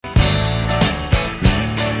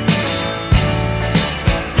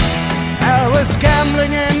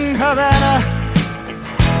gambling in Havana.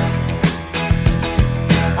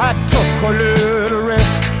 I took a little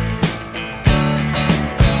risk.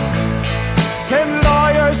 Send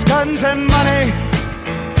lawyers, guns, and money.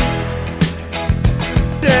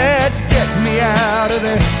 Dad, get me out of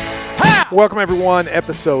this. Ha! Welcome, everyone.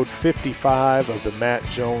 Episode 55 of the Matt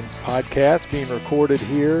Jones podcast, being recorded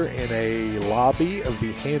here in a lobby of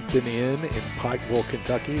the Hampton Inn in Pikeville,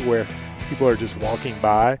 Kentucky, where people are just walking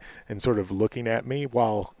by and sort of looking at me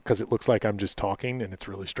because it looks like I'm just talking, and it's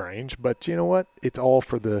really strange. But you know what? It's all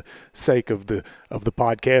for the sake of the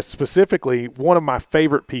podcast. Specifically, one of my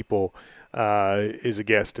favorite people is a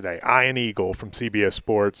guest today, Ian Eagle from CBS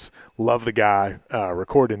Sports. Love the guy.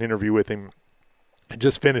 Recorded an interview with him.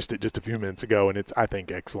 Just finished it just a few minutes ago, and it's, I think,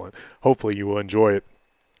 excellent. Hopefully you will enjoy it.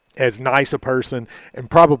 As nice a person and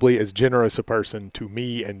probably as generous a person to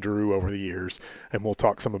me and Drew over the years, and we'll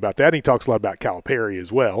talk some about that. And he talks a lot about Calipari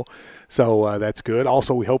as well, so that's good.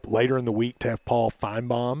 Also, we hope later in the week to have Paul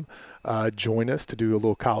Feinbaum join us to do a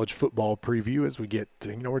little college football preview as we get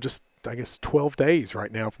to, we're just, I guess, 12 days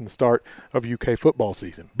right now from the start of UK football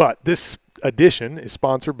season. But this edition is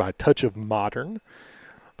sponsored by Touch of Modern.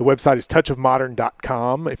 The website is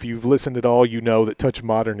touchofmodern.com. If you've listened at all, you know that Touch of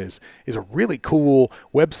Modern is a really cool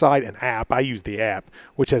website and app. I use the app,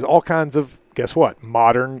 which has all kinds of, guess what,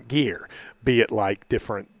 modern gear, be it like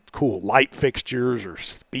different cool light fixtures or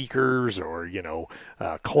speakers or,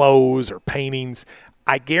 clothes or paintings.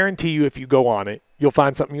 I guarantee you if you go on it, you'll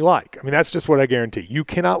find something you like. I mean, that's just what I guarantee. You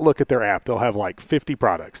cannot look at their app. They'll have like 50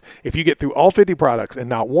 products. If you get through all 50 products and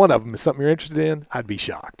not one of them is something you're interested in, I'd be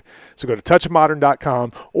shocked. So go to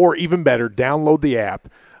touchofmodern.com, or even better, download the app,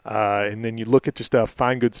 and then you look at your stuff,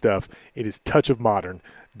 find good stuff. It is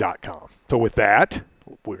touchofmodern.com. So with that,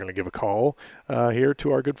 we're going to give a call here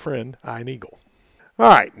to our good friend, Ian Eagle. All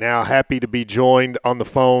right, now happy to be joined on the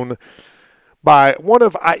phone by one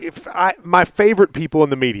of my favorite people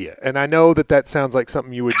in the media. And I know that sounds like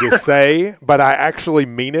something you would just say, but I actually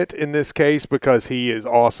mean it in this case because he is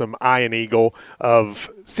awesome. Ian Eagle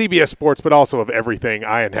of CBS Sports, but also of everything.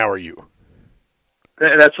 Ian, how are you?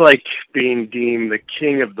 That's like being deemed the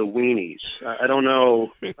king of the weenies. I don't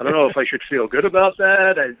know if I should feel good about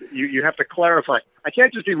that. You have to clarify. I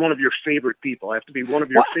can't just be one of your favorite people. I have to be one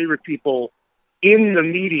of your favorite people in the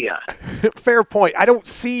media. Fair point. I don't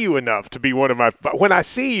see you enough to be one of my. When I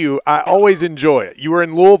see you, I always enjoy it. You were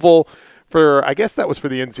in Louisville for, I guess that was for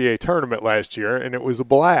the NCAA tournament last year, and it was a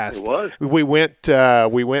blast. It was. We went,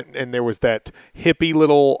 and there was that hippie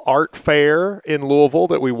little art fair in Louisville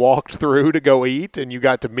that we walked through to go eat, and you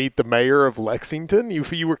got to meet the mayor of Lexington.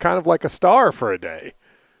 You were kind of like a star for a day.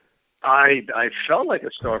 I felt like a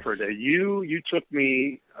star for a day. You took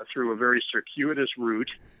me through a very circuitous route.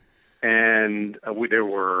 And there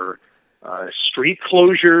were street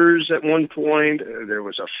closures at one point. There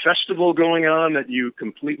was a festival going on that you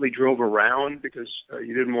completely drove around because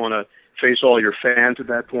you didn't want to face all your fans at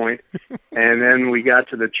that point. And then we got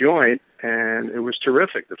to the joint, and it was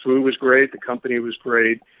terrific. The food was great. The company was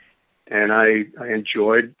great. And I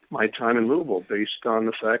enjoyed my time in Louisville based on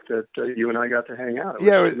the fact that you and I got to hang out.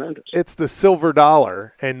 It was tremendous. It's the silver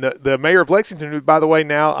dollar. And the mayor of Lexington, who, by the way,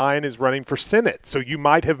 now Ian is running for Senate. So you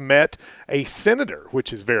might have met a senator,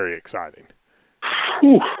 which is very exciting.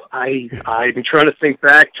 Whew. I'm trying to think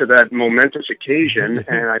back to that momentous occasion,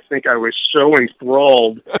 and I think I was so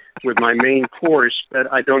enthralled with my main course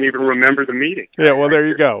that I don't even remember the meeting. Yeah, well, there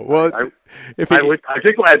you go. Well, I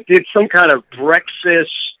think I did some kind of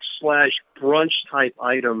breakfast/brunch type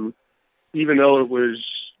item, even though it was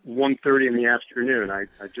 1:30 in the afternoon. I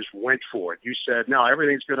just went for it. You said, no,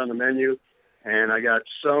 everything's good on the menu, and I got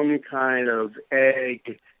some kind of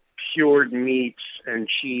egg, cured meats, and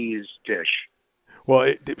cheese dish.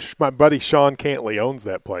 Well, my buddy Sean Cantley owns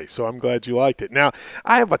that place, so I'm glad you liked it. Now,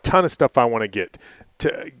 I have a ton of stuff I want to get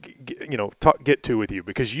to with you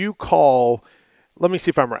because you call. Let me see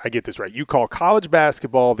if I get this right. You call college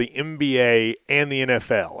basketball, the NBA, and the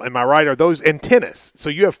NFL. Am I right? Are those and tennis?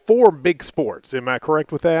 So you have 4 big sports. Am I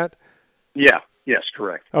correct with that? Yeah. Yes,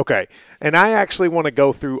 correct. Okay, and I actually want to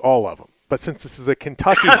go through all of them. But since this is a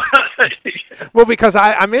Kentucky well, because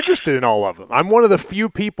I'm interested in all of them. I'm one of the few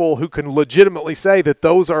people who can legitimately say that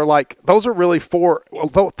those are really 4 –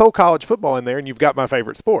 well, throw college football in there and you've got my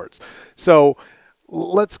favorite sports. So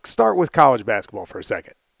let's start with college basketball for a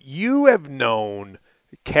second. You have known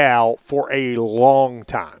Cal for a long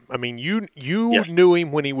time. I mean, you Yes. knew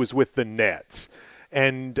him when he was with the Nets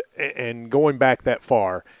and going back that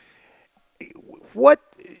far.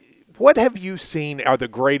 What have you seen are the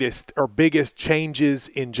greatest or biggest changes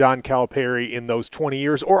in John Calipari in those 20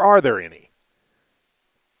 years, or are there any?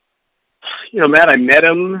 Matt, I met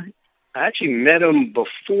him I actually met him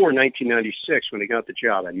before 1996 when he got the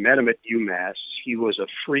job. I met him at UMass. He was a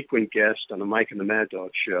frequent guest on the Mike and the Mad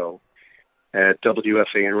Dog show at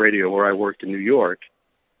WFAN Radio, where I worked in New York.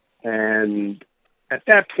 And at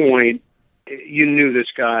that point, you knew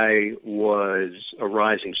this guy was a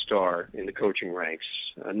rising star in the coaching ranks.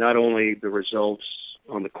 Not only the results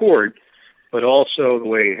on the court, but also the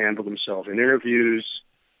way he handled himself in interviews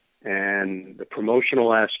and the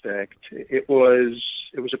promotional aspect. It was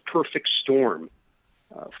a perfect storm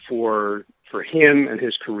for him and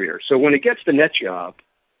his career. So when he gets the net job,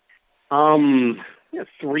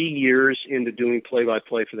 3 years into doing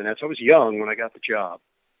play-by-play for the Nets, I was young when I got the job.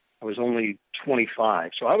 I was only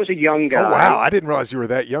 25, so I was a young guy. Oh wow! I didn't realize you were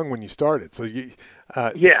that young when you started. So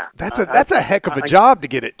that's a heck of a job to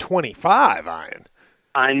get at 25, Ian.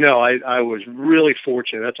 I know. I was really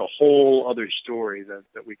fortunate. That's a whole other story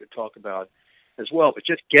that we could talk about as well. But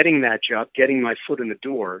just getting that job, getting my foot in the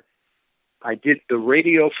door, I did the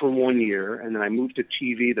radio for 1 year, and then I moved to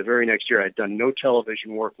TV the very next year. I'd done no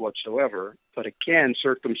television work whatsoever. But again,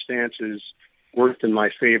 circumstances worked in my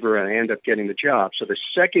favor, and I ended up getting the job. So the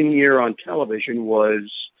second year on television was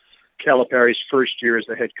Calipari's first year as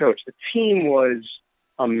the head coach. The team was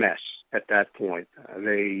a mess at that point.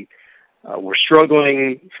 They were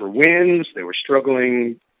struggling for wins. They were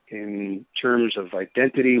struggling in terms of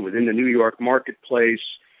identity within the New York marketplace.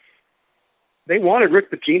 They wanted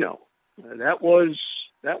Rick Pitino. That was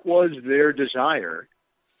their desire.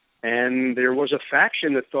 And there was a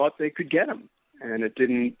faction that thought they could get him. And it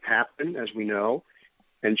didn't happen, as we know.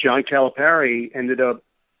 And John Calipari ended up,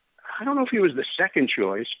 I don't know if he was the second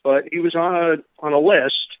choice, but he was on a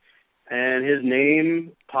list, and his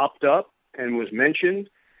name popped up and was mentioned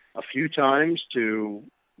a few times to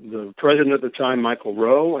the president at the time, Michael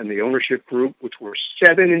Rowe, and the ownership group, which were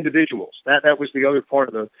 7 individuals. That was the other part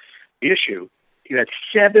of the issue. You had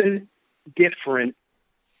 7 different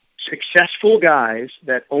successful guys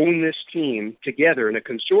that own this team together in a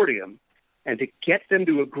consortium. And to get them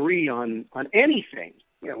to agree on anything,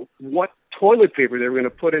 what toilet paper they were going to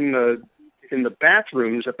put in the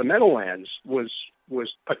bathrooms at the Meadowlands was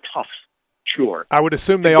a tough chore. I would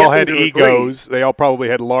assume they all had egos. They all probably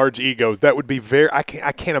had large egos. That would be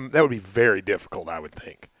that would be very difficult, I would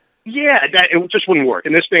think. Yeah, it just wouldn't work.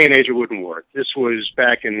 In this day and age, it wouldn't work. This was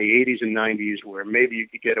back in the 80s and 90s where maybe you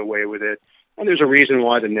could get away with it. And there's a reason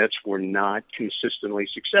why the Nets were not consistently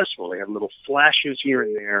successful. They had little flashes here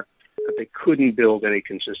and there, but they couldn't build any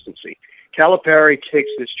consistency. Calipari takes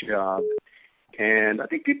this job, and I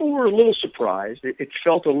think people were a little surprised. It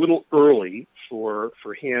felt a little early for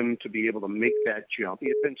him to be able to make that jump. He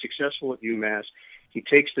had been successful at UMass. He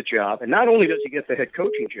takes the job, and not only does he get the head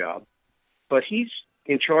coaching job, but he's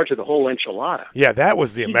in charge of the whole enchilada. Yeah, that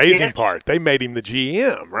was the amazing part. They made him the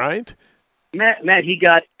GM, right? Matt, he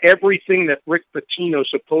got everything that Rick Pitino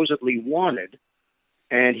supposedly wanted,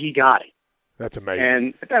 and he got it. That's amazing.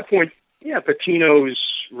 And at that point, Pitino's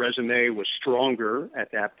resume was stronger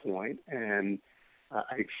at that point, and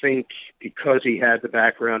I think because he had the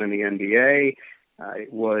background in the NBA,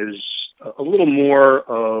 it was a little more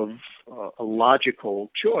of a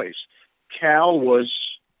logical choice. Cal was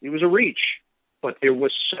a reach, but there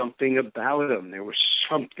was something about him. There was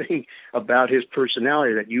something about his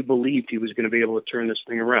personality that you believed he was going to be able to turn this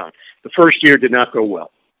thing around. The first year did not go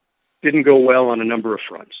well. Didn't go well on a number of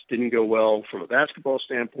fronts. Didn't go well from a basketball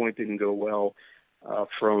standpoint. Didn't go well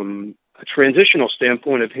from a transitional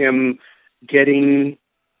standpoint of him getting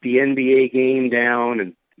the NBA game down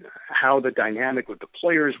and how the dynamic with the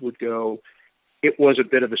players would go. It was a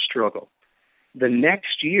bit of a struggle. The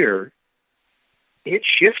next year, it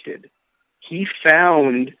shifted. He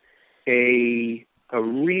found a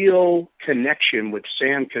real connection with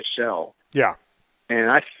Sam Cassell. Yeah. And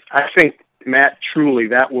I think, Matt, truly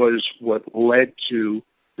that was what led to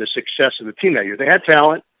the success of the team that year. They had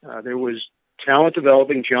talent. There was talent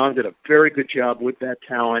developing. John did a very good job with that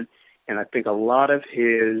talent, and I think a lot of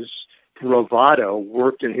his bravado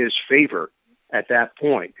worked in his favor at that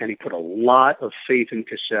point, and he put a lot of faith in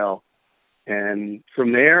Cassell. And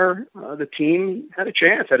from there, the team had a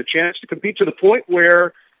chance to compete to the point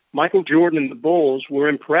where Michael Jordan and the Bulls were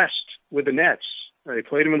impressed with the Nets. They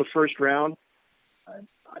played him in the first round.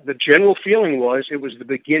 The general feeling was it was the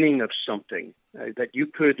beginning of something, that you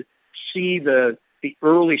could see the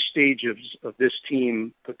early stages of this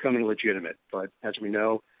team becoming legitimate. But as we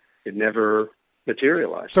know, it never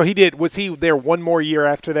materialized. So was he there one more year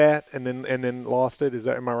after that and then lost it?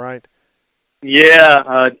 Am I right?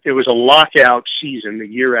 Yeah, it was a lockout season the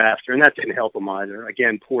year after, and that didn't help him either.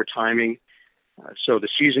 Again, poor timing. So the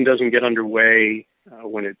season doesn't get underway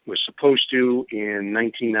when it was supposed to in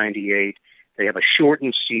 1998. They have a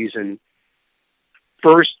shortened season.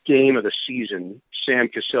 First game of the season, Sam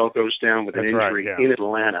Cassell goes down with an injury in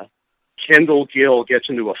Atlanta. Kendall Gill gets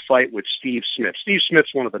into a fight with Steve Smith. Steve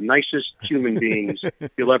Smith's one of the nicest human beings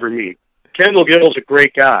you'll ever meet. Kendall Gill's a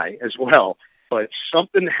great guy as well, but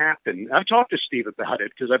something happened. I've talked to Steve about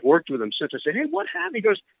it because I've worked with him since. I said, hey, what happened? He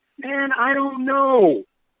goes, man, I don't know.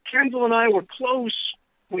 Kendall and I were close.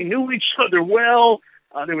 We knew each other well.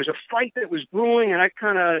 There was a fight that was brewing, and I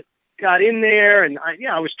kind of got in there, and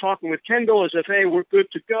I was talking with Kendall as if, hey, we're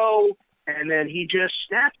good to go. And then he just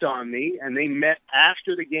snapped on me, and they met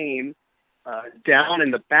after the game down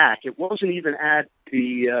in the back. It wasn't even at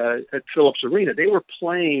the at Phillips Arena. They were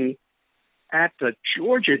playing at the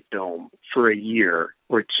Georgia Dome for a year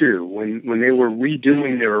or two when they were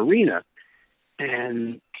redoing their arena.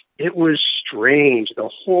 And it was strange. The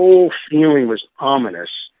whole feeling was ominous,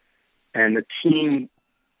 and the team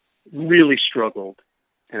really struggled.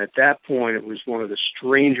 And at that point, it was one of the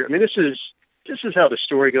stranger. I mean, this is how the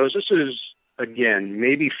story goes. This is, again,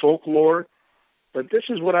 maybe folklore, but this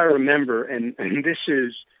is what I remember, and this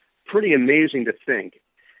is pretty amazing to think.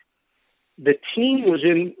 The team was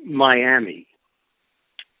in Miami.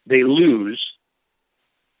 They lose.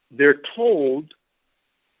 They're told,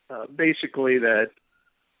 basically, that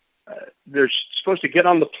they're supposed to get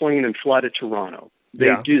on the plane and fly to Toronto.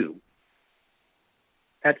 They do.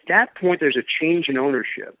 At that point, there's a change in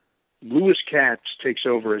ownership. Louis Katz takes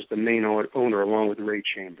over as the main owner along with Ray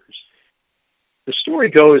Chambers. The story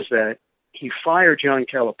goes that he fired John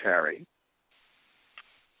Calipari.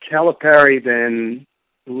 Calipari then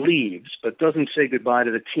leaves, but doesn't say goodbye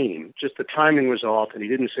to the team. Just the timing was off, and he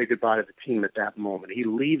didn't say goodbye to the team at that moment. He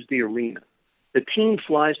leaves the arena. The team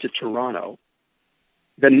flies to Toronto.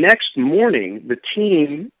 The next morning, the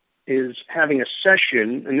team is having a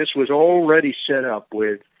session, and this was already set up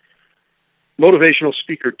with motivational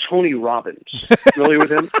speaker Tony Robbins. Familiar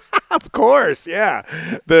with him? Of course, yeah.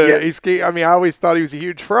 I always thought he was a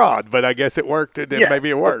huge fraud, but I guess it worked.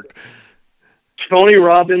 Maybe it worked. Tony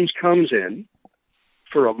Robbins comes in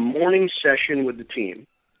for a morning session with the team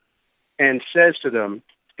and says to them,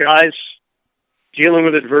 guys, dealing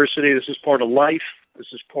with adversity, this is part of life. This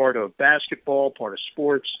is part of basketball, part of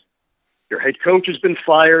sports. Your head coach has been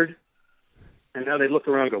fired. And now they look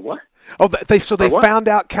around and go, what? Oh, they found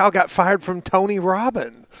out Cal got fired from Tony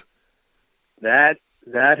Robbins. That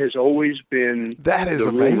has always been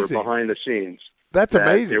the rumor behind the scenes. That's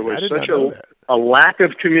amazing. There was such a lack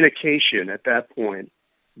of communication at that point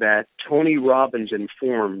that Tony Robbins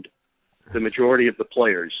informed the majority of the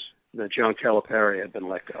players that John Calipari had been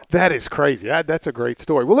let go. That is crazy. That's a great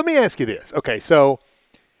story. Well, let me ask you this. Okay, so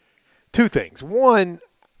two things. One,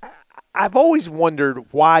 I've always wondered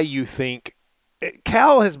why you think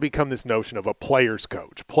Cal has become this notion of a player's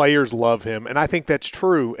coach. Players love him, and I think that's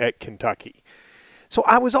true at Kentucky. So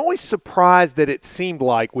I was always surprised that it seemed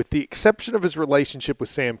like, with the exception of his relationship with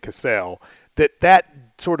Sam Cassell, that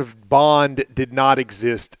sort of bond did not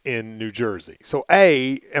exist in New Jersey. So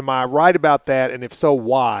A, am I right about that? And if so,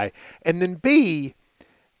 why? And then B,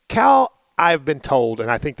 Cal, I've been told, and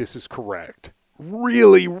I think this is correct,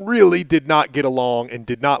 really, really did not get along and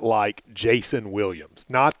did not like Jason Williams.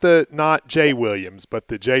 Not Jay Williams, but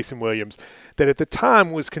the Jason Williams that at the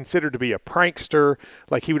time was considered to be a prankster.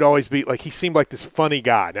 Like he would always be, like he seemed like this funny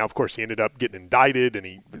guy. Now, of course, he ended up getting indicted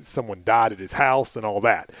and someone died at his house and all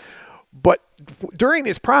that. But during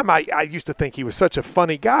his prime, I used to think he was such a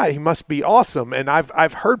funny guy. He must be awesome. And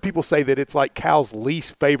I've heard people say that it's like Cal's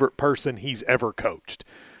least favorite person he's ever coached.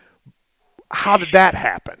 How did that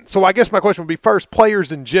happen? So I guess my question would be first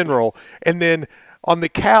players in general, and then on the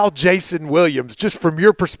Cal Jason Williams, just from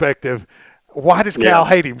your perspective, why does Cal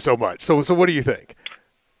hate him so much? So what do you think?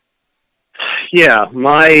 Yeah,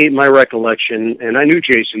 my recollection, and I knew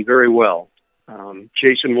Jason very well.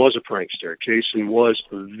 Jason was a prankster. Jason was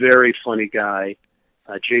a very funny guy.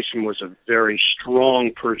 Jason was a very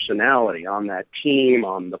strong personality on that team,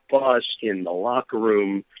 on the bus, in the locker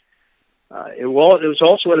room. It was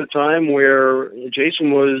also at a time where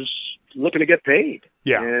Jason was looking to get paid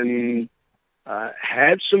and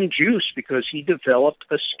had some juice because he developed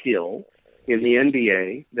a skill in the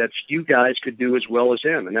NBA that few guys could do as well as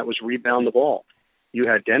him, and that was rebound the ball. You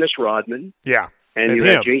had Dennis Rodman and you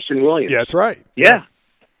had Jason Williams. Yeah, that's right. Yeah.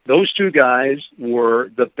 Those two guys were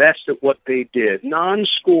the best at what they did,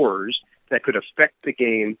 non-scorers that could affect the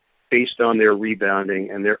game based on their rebounding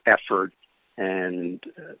and their effort and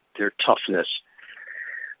their toughness.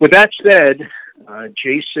 With that said,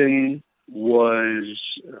 Jason was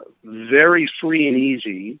very free and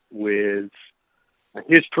easy with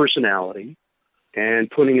his personality and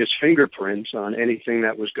putting his fingerprints on anything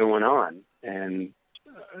that was going on. And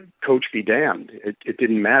coach be damned. It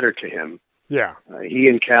didn't matter to him. Yeah. He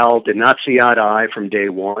and Cal did not see eye to eye from day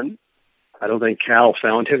one. I don't think Cal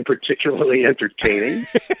found him particularly entertaining.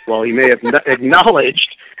 While he may have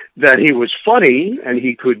acknowledged that he was funny and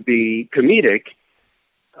he could be comedic,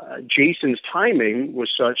 Jason's timing was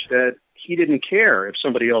such that he didn't care if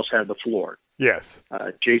somebody else had the floor. Yes.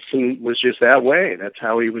 Jason was just that way. That's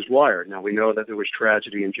how he was wired. Now, we know that there was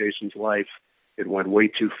tragedy in Jason's life. It went way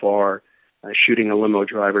too far, shooting a limo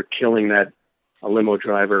driver, killing a limo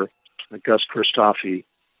driver, Gus Christoffy,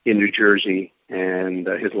 in New Jersey, and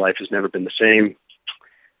his life has never been the same.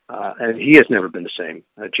 And he has never been the same.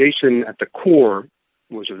 Jason, at the core,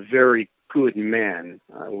 was a very good man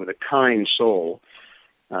with a kind soul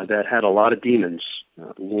that had a lot of demons,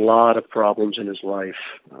 a lot of problems in his life.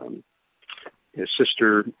 His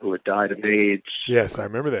sister, who had died of AIDS. Yes, I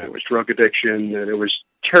remember that. There was drug addiction, and there was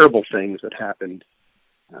terrible things that happened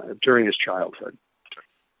during his childhood.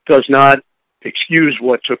 Does not excuse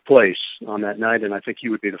what took place on that night, and I think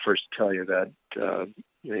you would be the first to tell you that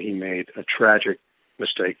he made a tragic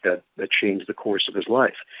mistake that changed the course of his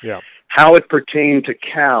life. Yeah. How it pertained to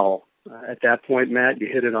Cal, at that point, Matt, you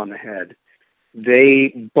hit it on the head.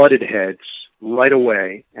 They butted heads right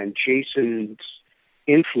away, and Jason's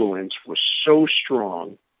influence was so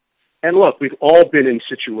strong. And look, we've all been in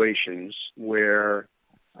situations where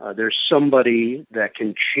there's somebody that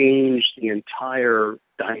can change the entire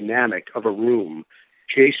dynamic of a room.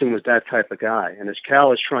 Jason was that type of guy. And as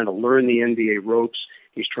Cal is trying to learn the NBA ropes,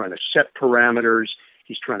 he's trying to set parameters,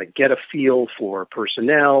 he's trying to get a feel for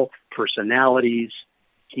personnel, personalities,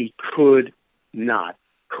 he could not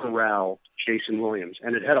corral Jason Williams.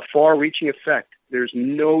 And it had a far-reaching effect. There's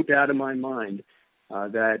no doubt in my mind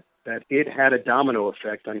that it had a domino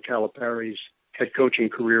effect on Calipari's head coaching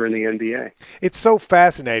career in the NBA. It's so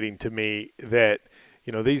fascinating to me that,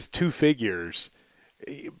 these two figures,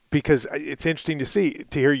 because it's interesting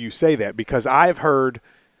to hear you say that, because I've heard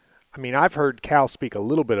Cal speak a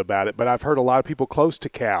little bit about it, but I've heard a lot of people close to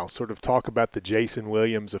Cal sort of talk about the Jason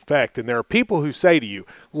Williams effect. And there are people who say to you,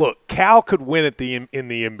 look, Cal could win in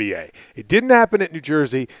the NBA. It didn't happen at New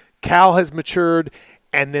Jersey. Cal has matured.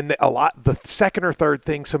 And then the second or third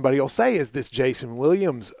thing somebody will say is this Jason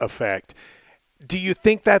Williams effect. Do you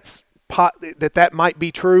think that might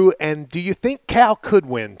be true? And do you think Cal could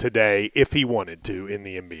win today if he wanted to in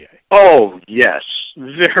the NBA? Oh, yes,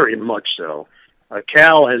 very much so.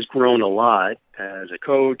 Cal has grown a lot as a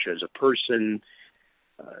coach, as a person,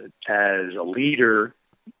 as a leader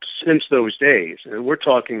since those days. And we're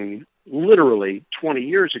talking literally 20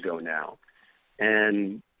 years ago now.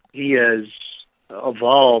 And he has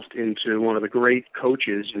evolved into one of the great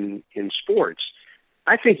coaches in sports.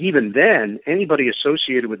 I think even then, anybody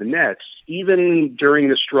associated with the Nets, even during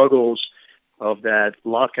the struggles of that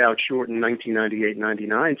lockout-shortened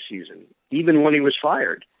 1998-99 season, even when he was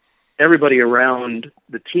fired, everybody around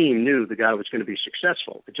the team knew the guy was going to be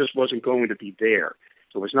successful. It just wasn't going to be there.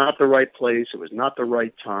 It was not the right place. It was not the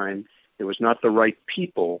right time. It was not the right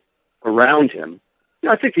people around him.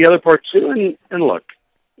 I think the other part, too, and look,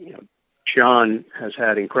 John has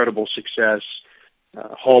had incredible success,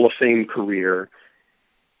 Hall of Fame career.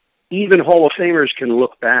 Even Hall of Famers can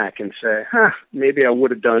look back and say, maybe I would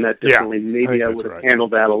have done that differently. Maybe I would have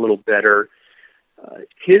handled that a little better.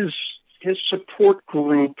 His support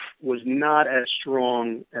group was not as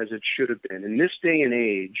strong as it should have been. In this day and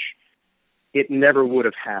age, it never would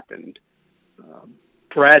have happened.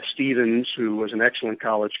 Brad Stevens, who was an excellent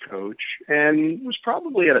college coach and was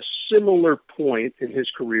probably at a similar point in his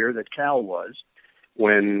career that Cal was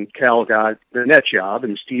when Cal got the Net job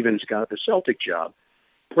and Stevens got the Celtic job.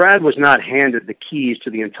 Brad was not handed the keys to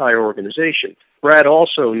the entire organization. Brad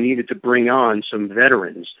also needed to bring on some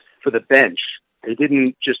veterans for the bench. They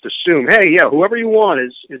didn't just assume, hey, whoever you want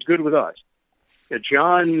is good with us.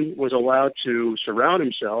 John was allowed to surround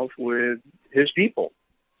himself with his people.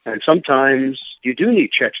 And sometimes you do need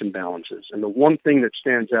checks and balances. And the one thing that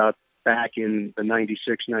stands out back in the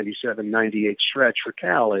 96, 97, 98 stretch for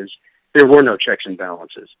Cal is there were no checks and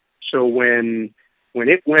balances. So when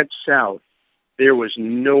it went south, there was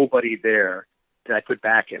nobody there that could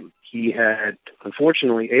back him. He had,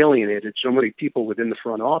 unfortunately, alienated so many people within the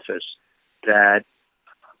front office that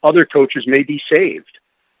other coaches may be saved.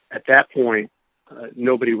 At that point,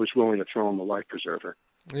 nobody was willing to throw him a life preserver.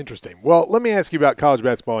 Interesting. Well, let me ask you about college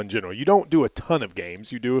basketball in general. You don't do a ton of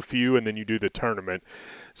games. You do a few, and then you do the tournament.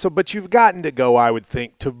 But you've gotten to go, I would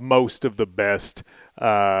think, to most of the best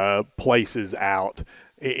places out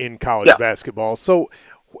in college basketball. So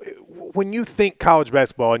when you think college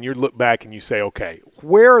basketball and you look back and you say, okay,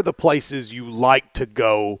 where are the places you like to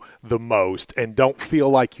go the most and don't feel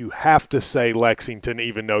like you have to say Lexington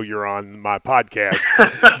even though you're on my podcast?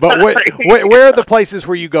 But where are the places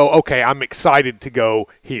where you go, okay, I'm excited to go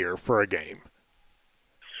here for a game?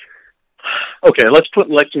 Okay, let's put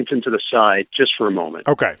Lexington to the side just for a moment.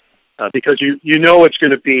 Okay. Because you know it's going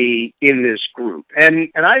to be in this group. And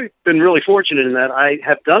I've been really fortunate in that I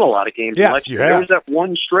have done a lot of games in Lexington. There was that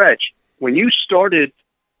one stretch when you started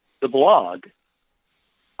the blog,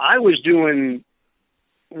 I was doing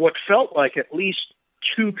what felt like at least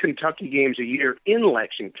 2 Kentucky games a year in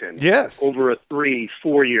Lexington. Yes. Over a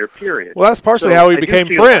 3-4 year period. Well, that's partially how we became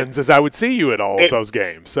friends, as I would see you at all of those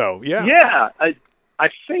games. So, yeah. Yeah. I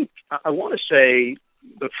think, I want to say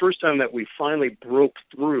the first time that we finally broke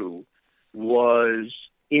through was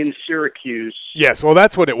in Syracuse. Yes, well,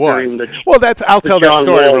 that's what it was. I'll tell that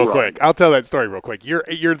story real quick. I'll tell that story real quick.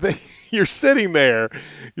 You're sitting there.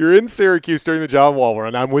 You're in Syracuse during the John Wall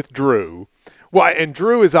run. I'm with Drew. Well, and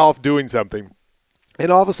Drew is off doing something. And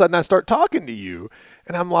all of a sudden I start talking to you,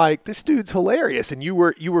 and I'm like, this dude's hilarious. And you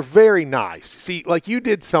were very nice. See, like you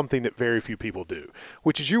did something that very few people do,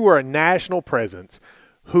 which is you were a national presence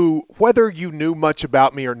who, whether you knew much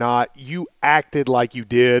about me or not, you acted like you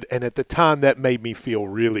did. And at the time, that made me feel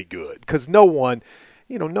really good because no one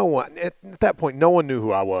at that point, no one knew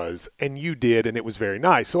who I was, and you did, and it was very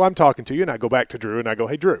nice. So I'm talking to you, and I go back to Drew, and I go,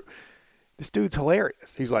 hey, Drew, this dude's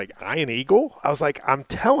hilarious. He's like, Ian Eagle? I was like, I'm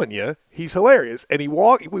telling you, he's hilarious. And we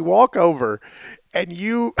walk over, and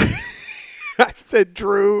you – I said,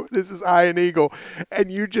 Drew, this is Ian Eagle.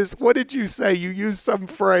 And you just, what did you say? You used some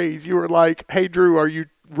phrase. You were like, hey, Drew, are you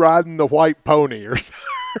riding the white pony or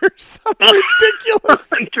something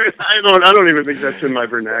ridiculous? I don't even think that's in my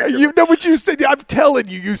vernacular. You know what you said? I'm telling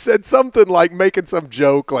you, you said something like making some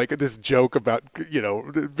joke, like this joke about,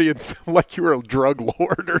 being like you were a drug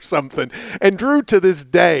lord or something. And Drew, to this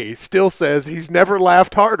day, still says he's never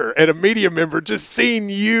laughed harder at a media member just seeing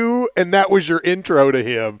you, and that was your intro to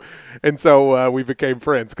him. And so we became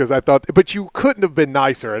friends because I thought, but you couldn't have been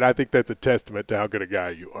nicer, and I think that's a testament to how good a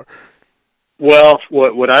guy you are. Well,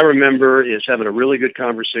 what I remember is having a really good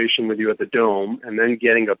conversation with you at the Dome and then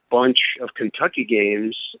getting a bunch of Kentucky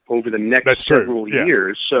games over the next several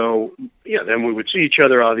years. So, then we would see each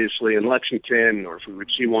other, obviously, in Lexington, or if we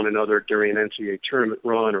would see one another during an NCAA tournament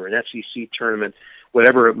run or an SEC tournament,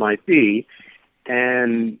 whatever it might be.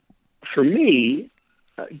 And for me,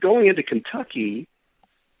 going into Kentucky,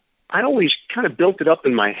 I always kind of built it up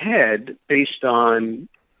in my head based on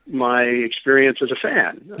my experience as a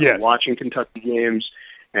fan, watching Kentucky games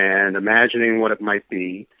and imagining what it might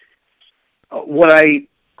be. What I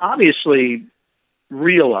obviously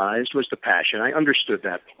realized was the passion. I understood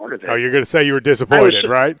that part of it. Oh, you're going to say you were disappointed,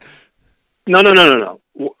 right? No.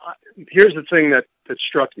 Here's the thing that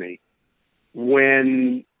struck me.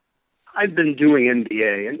 When I'd been doing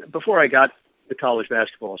NBA, and before I got the college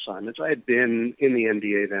basketball assignments, I had been in the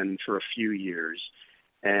NBA then for a few years.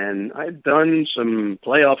 And I had done some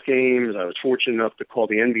playoff games. I was fortunate enough to call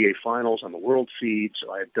the NBA Finals on the world feed.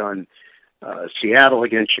 So I had done Seattle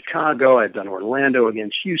against Chicago. I had done Orlando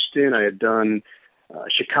against Houston. I had done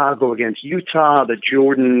Chicago against Utah, the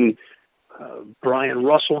Jordan Brian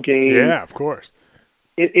Russell game. Yeah, of course.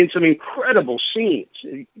 In some incredible scenes.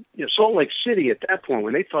 Salt Lake City at that point,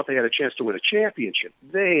 when they thought they had a chance to win a championship,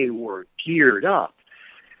 they were geared up.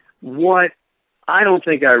 What I don't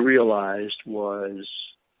think I realized was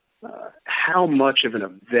how much of an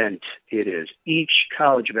event it is. Each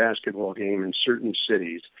college basketball game in certain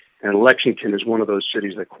cities, and Lexington is one of those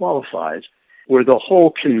cities that qualifies, where the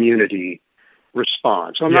whole community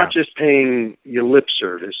responds. So I'm not just paying you lip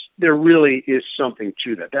service. There really is something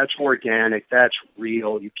to that. That's organic. That's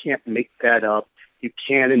real. You can't make that up. You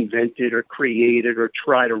can't invent it or create it or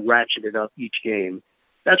try to ratchet it up each game.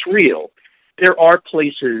 That's real. There are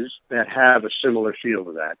places that have a similar feel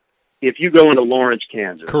to that. If you go into Lawrence,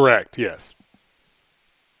 Kansas. Correct, yes.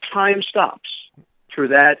 Time stops for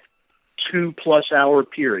that 2+ hour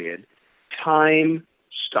period. Time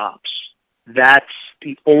stops. That's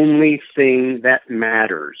the only thing that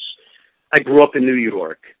matters. I grew up in New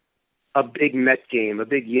York. A big Met game, a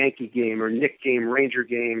big Yankee game, or Knick game, Ranger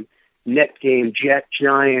game, Net game, Jet,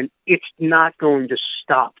 Giant. It's not going to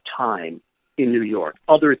stop time in New York.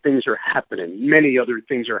 Other things are happening. Many other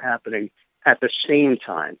things are happening at the same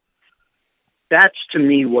time. That's, to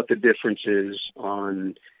me, what the difference is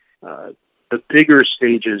on the bigger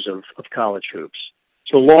stages of college hoops.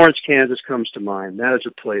 So Lawrence, Kansas comes to mind. That is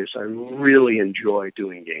a place I really enjoy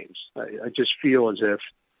doing games. I just feel as if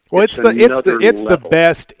Well, it's the level.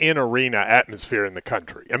 best in arena atmosphere in the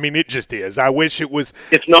country. I mean, it just is. I wish it was.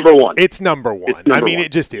 It's number one. It's number one.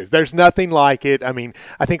 It just is. There's nothing like it. I mean,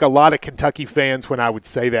 I think a lot of Kentucky fans, when I would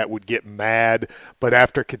say that, would get mad. But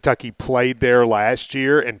after Kentucky played there last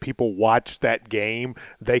year and people watched that game,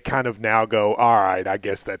 they kind of now go, all right, I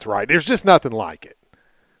guess that's right. There's just nothing like it.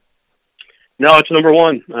 No, it's number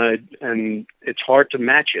one, and it's hard to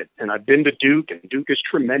match it. And I've been to Duke, and Duke is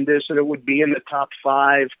tremendous, and it would be in the top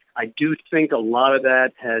 5. I do think a lot of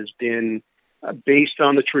that has been based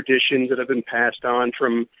on the traditions that have been passed on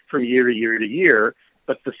from year to year to year.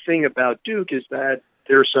 But the thing about Duke is that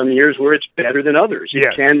there are some years where it's better than others.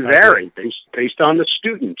 Yes, it can vary based on the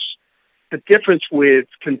students. The difference with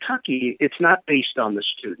Kentucky, it's not based on the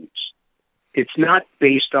students. It's not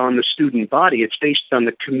based on the student body. It's based on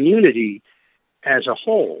the community as a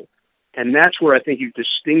whole. And that's where I think you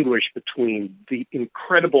distinguish between the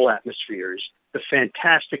incredible atmospheres, the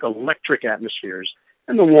fantastic electric atmospheres,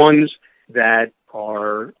 and the ones that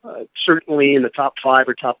are certainly in the top 5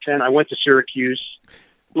 or top 10. I went to Syracuse.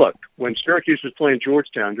 Look, when Syracuse was playing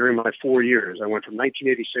Georgetown during my 4 years, I went from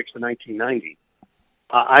 1986 to 1990.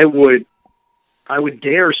 I would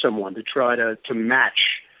dare someone to try to match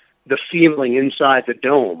the feeling inside the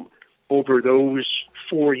dome over those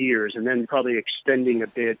 4 years, and then probably extending a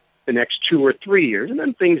bit the next 2 or 3 years, and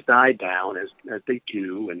then things die down as they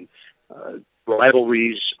do, and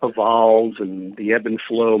rivalries evolve, and the ebb and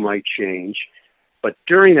flow might change. But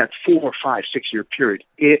during that 4, 5, 6 year period,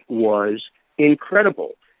 it was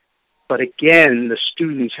incredible. But again, the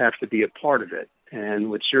students have to be a part of it.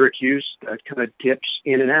 And with Syracuse, that kind of dips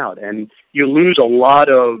in and out. And you lose a lot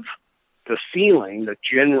of the feeling, the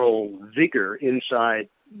general vigor inside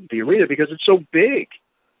the arena because it's so big.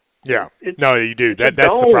 Yeah, no, you do. That's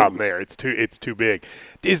the problem there. It's too big.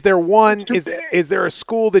 Is there one? Is there a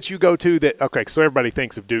school that you go to that? Okay, so everybody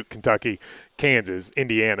thinks of Duke, Kentucky, Kansas,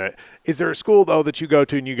 Indiana. Is there a school though that you go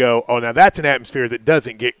to and you go, oh, now that's an atmosphere that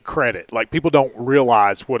doesn't get credit. Like people don't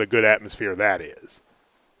realize what a good atmosphere that is.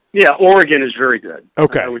 Yeah, Oregon is very good.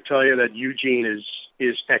 Okay, I would tell you that Eugene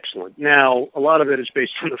is excellent. Now, a lot of it is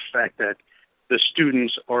based on the fact that the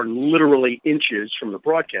students are literally inches from the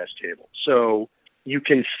broadcast table, so you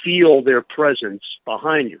can feel their presence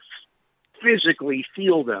behind you, physically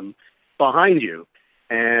feel them behind you.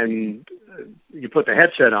 And you put the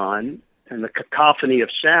headset on, and the cacophony of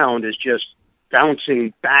sound is just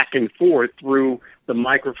bouncing back and forth through the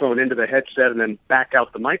microphone into the headset and then back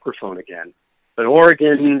out the microphone again. But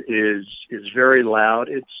Oregon is very loud.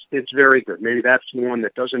 It's very good. Maybe that's the one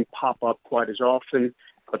that doesn't pop up quite as often,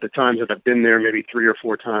 but the times that I've been there, maybe 3 or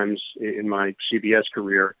 4 times in my CBS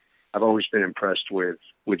career, I've always been impressed with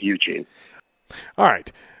Eugene. All right.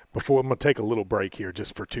 Before I'm going to take a little break here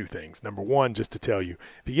just for 2 things. Number one, just to tell you,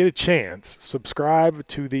 if you get a chance, subscribe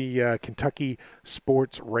to the Kentucky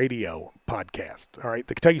Sports Radio podcast. All right.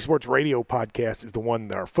 The Kentucky Sports Radio podcast is the one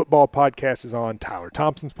that our football podcast is on, Tyler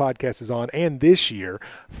Thompson's podcast is on, and this year,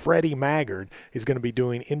 Freddie Maggard is going to be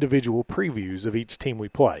doing individual previews of each team we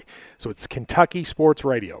play. So it's Kentucky Sports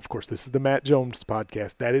Radio. Of course, this is the Matt Jones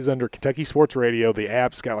podcast. That is under Kentucky Sports Radio. The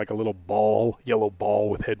app's got like a little yellow ball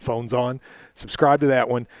with headphones on. Subscribe to that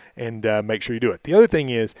one and make sure you do it. The other thing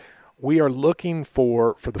is we are looking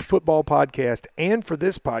for the football podcast and for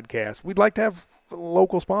this podcast, we'd like to have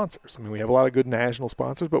local sponsors. I mean, we have a lot of good national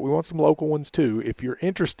sponsors, but we want some local ones too. If you're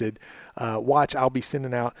interested, watch. I'll be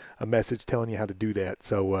sending out a message telling you how to do that.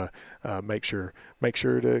 So make sure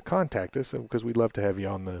to contact us because we'd love to have you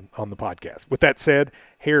on the podcast. With that said,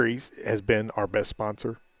 Harry's has been our best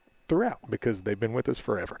sponsor throughout because they've been with us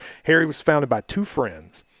forever. Harry was founded by 2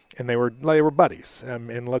 friends, and they were buddies.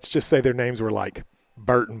 And let's just say their names were like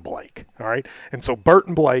Bert and Blake. All right. And so Bert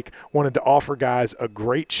and Blake wanted to offer guys a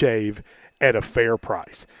great shave at a fair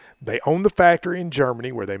price. They owned the factory in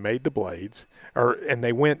Germany where they made the blades, and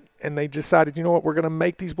they went and they decided, you know what, we're going to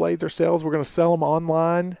make these blades ourselves. We're going to sell them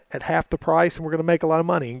online at half the price, and we're going to make a lot of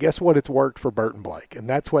money. And guess what? It's worked for Bert and Blake, and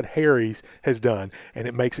that's what Harry's has done, and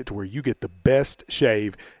it makes it to where you get the best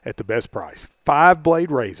shave at the best price.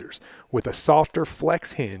 5-blade razors with a softer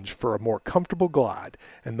flex hinge for a more comfortable glide,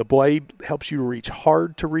 and the blade helps you reach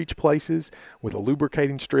hard-to-reach places with a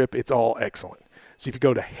lubricating strip. It's all excellent. So if you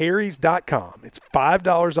go to harrys.com, it's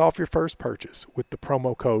 $5 off your first purchase with the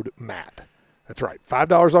promo code MATT. That's right,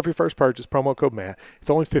 $5 off your first purchase, promo code MATT.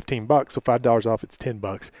 It's only $15, so $5 off, it's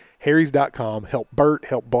 $10. Harrys.com, help Bert,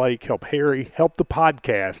 help Blake, help Harry, help the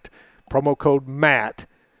podcast. Promo code MATT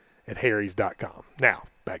at harrys.com. Now,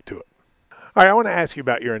 back to it. All right, I want to ask you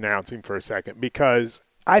about your announcing for a second because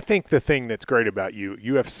I think the thing that's great about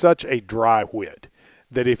you have such a dry wit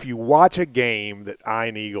that if you watch a game that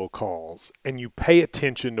Ian Eagle calls and you pay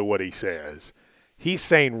attention to what he says, he's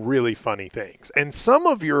saying really funny things. And some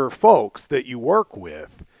of your folks that you work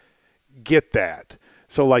with get that.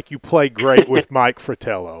 So, like, you play great with Mike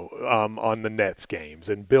Fratello on the Nets games,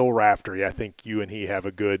 and Bill Raftery. I think you and he have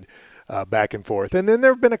a good back and forth. And then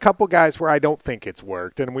there have been a couple guys where I don't think it's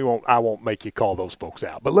worked, and I won't make you call those folks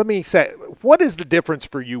out. But let me say, what is the difference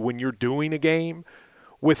for you when you're doing a game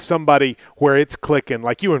with somebody where it's clicking,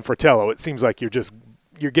 like you and Fratello? It seems like you're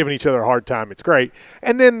giving each other a hard time. It's great.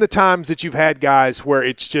 And then the times that you've had guys where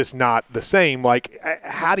it's just not the same. Like,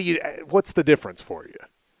 what's the difference for you?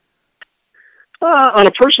 On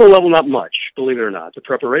a personal level, not much, believe it or not. The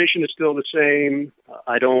preparation is still the same.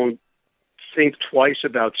 I don't think twice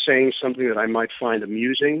about saying something that I might find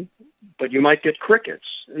amusing, but you might get crickets,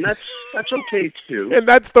 and that's okay too. And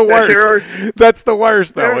that's the worst. That's the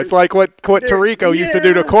worst, though. It's like what Tirico used to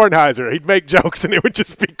do to Kornheiser. He'd make jokes, and it would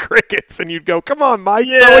just be crickets, and you'd go, "Come on, Mike,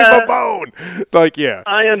 throw him a bone." It's like, yeah.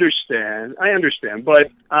 I understand,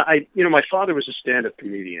 but my father was a stand-up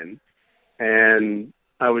comedian, and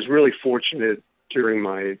I was really fortunate during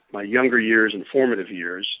my younger years and formative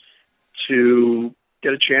years to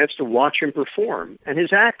get a chance to watch him perform. And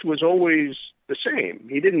his act was always the same.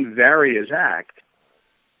 He didn't vary his act.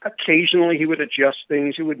 Occasionally he would adjust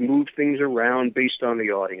things, he would move things around based on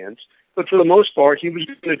the audience. But for the most part, he was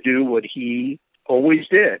going to do what he always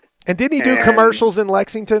did. And didn't he do commercials in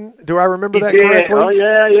Lexington? Do I remember that correctly? Oh,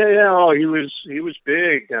 yeah. Oh, he was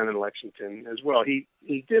big down in Lexington as well. He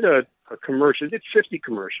did a commercial. He did 50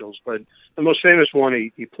 commercials, but the most famous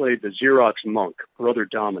one, he played the Xerox monk, Brother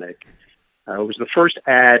Dominic. It was the first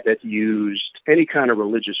ad that used any kind of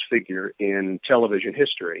religious figure in television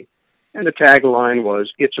history. And the tagline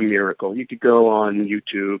was, "It's a miracle." You could go on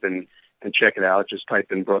YouTube and check it out. Just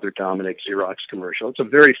type in Brother Dominic Xerox commercial. It's a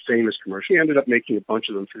very famous commercial. He ended up making a bunch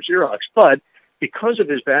of them for Xerox. But because of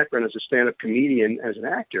his background as a stand-up comedian, as an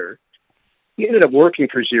actor, he ended up working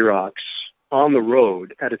for Xerox on the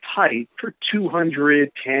road at its height for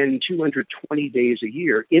 210, 220 days a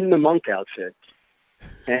year in the monk outfit.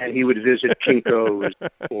 And he would visit Kinko's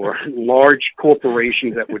or large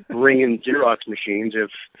corporations that would bring in Xerox machines.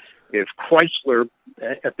 If Chrysler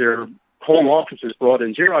at their home offices brought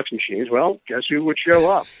in Xerox machines, well, guess who would show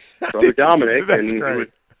up? Brother Dominic, and he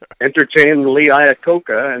would entertain Lee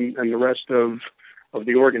Iacocca and the rest of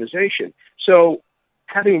the organization. So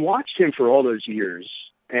having watched him for all those years,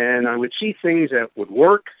 and I would see things that would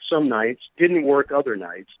work some nights, didn't work other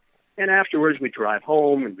nights, and afterwards we'd drive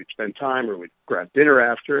home and we'd spend time or we'd grab dinner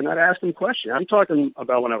after, and I'd ask him questions. I'm talking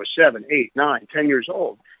about when I was 7, 8, 9, 10 years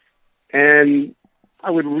old. And I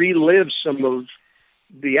would relive some of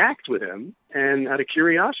the act with him, and out of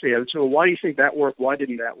curiosity, I would say, "Well, why do you think that worked? Why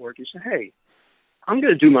didn't that work?" He said, "Hey, I'm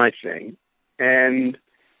going to do my thing, and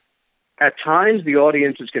at times the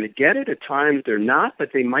audience is going to get it, at times they're not,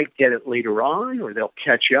 but they might get it later on, or they'll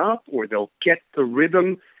catch up, or they'll get the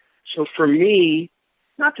rhythm." So for me,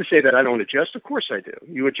 not to say that I don't adjust, of course I do.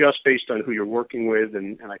 You adjust based on who you're working with,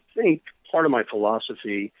 and I think part of my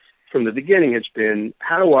philosophy from the beginning has been,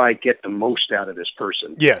 how do I get the most out of this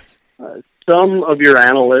person? Yes. Some of your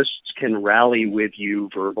analysts can rally with you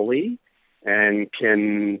verbally and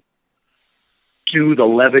can do the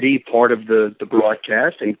levity part of the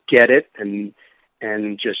broadcast and get it and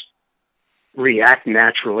just react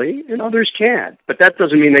naturally, and others can't. But that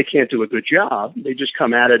doesn't mean they can't do a good job. They just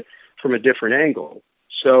come at it from a different angle.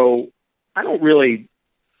 So I don't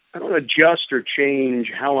adjust or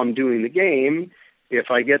change how I'm doing the game. If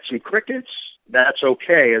I get some crickets, that's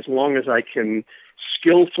okay, as long as I can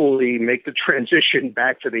skillfully make the transition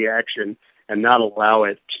back to the action and not allow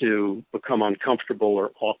it to become uncomfortable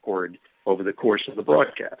or awkward over the course of the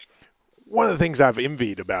broadcast. One of the things I've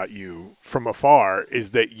envied about you from afar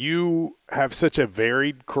is that you have such a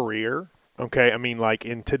varied career. Okay. I mean, like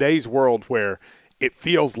in today's world where it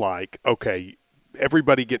feels like, okay,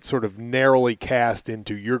 everybody gets sort of narrowly cast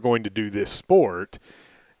into you're going to do this sport.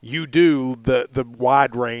 You do the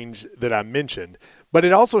wide range that I mentioned. But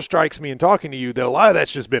it also strikes me in talking to you that a lot of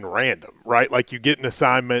that's just been random, right? Like you get an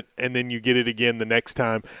assignment and then you get it again the next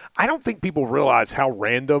time. I don't think people realize how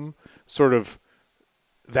random sort of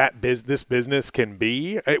this business can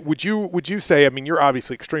be. Would you say, I mean, you're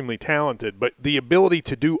obviously extremely talented, but the ability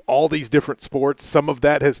to do all these different sports, some of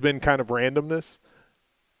that has been kind of randomness?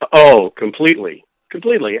 Oh, completely.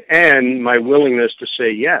 And my willingness to say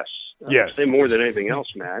yes. Yes. Say more than anything else,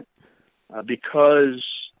 Matt, because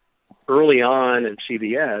early on at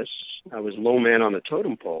CBS, I was low man on the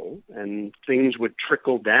totem pole, and things would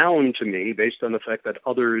trickle down to me based on the fact that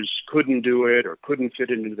others couldn't do it or couldn't fit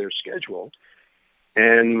into their schedule.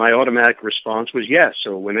 And my automatic response was yes.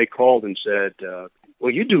 So when they called and said,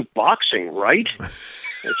 well, you do boxing, right?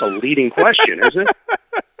 That's a leading question, isn't it?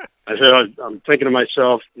 I said, I'm thinking to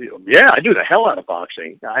myself, yeah, I do the hell out of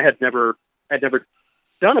boxing. I had never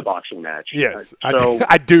done a boxing match. Yes, So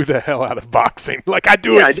I do the hell out of boxing. Like, I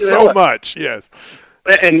do it so much, yes.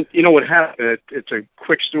 And you know what happened? It's a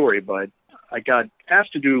quick story, but I got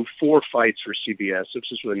asked to do 4 fights for CBS. This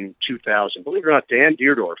was in 2000. Believe it or not, Dan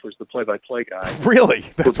Deerdorf was the play-by-play guy. Really?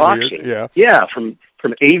 That's weird. Yeah. Yeah, from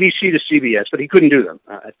ABC to CBS, but he couldn't do them.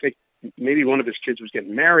 I think maybe one of his kids was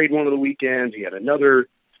getting married one of the weekends. He had another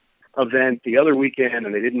event the other weekend,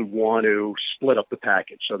 and they didn't want to split up the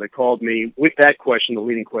package. So they called me with that question, the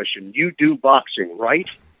leading question, you do boxing, right?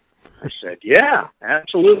 I said, yeah,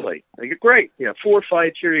 absolutely. They go, great. Yeah, 4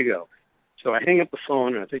 fights, here you go. So I hang up the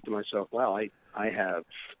phone, and I think to myself, wow, I have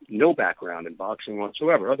no background in boxing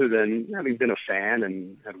whatsoever, other than having been a fan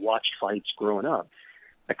and had watched fights growing up.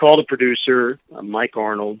 I called a producer, Mike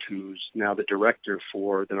Arnold, who's now the director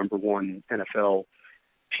for the #1 NFL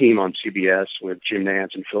team on CBS with Jim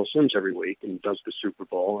Nantz and Phil Simms every week and does the Super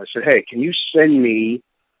Bowl. I said, hey, can you send me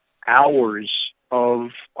hours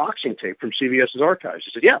of boxing tape from CBS's archives?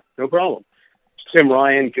 He said, yeah, no problem. Tim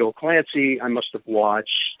Ryan, Gil Clancy, I must have watched,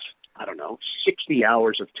 60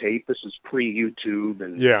 hours of tape. This is pre-YouTube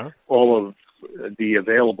and all of the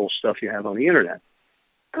available stuff you have on the internet.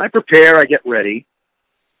 I prepare, I get ready,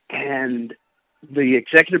 and the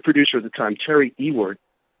executive producer at the time, Terry Ewert,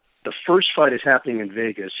 the first fight is happening in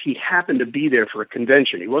Vegas. He happened to be there for a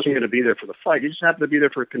convention. He wasn't going to be there for the fight. He just happened to be there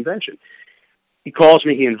for a convention. He calls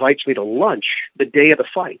me. He invites me to lunch the day of the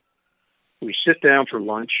fight. We sit down for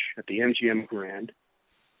lunch at the MGM Grand,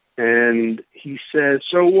 and he says,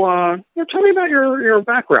 so tell me about your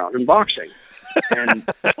background in boxing. And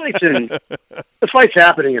the fight's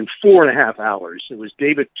happening in 4.5 hours. It was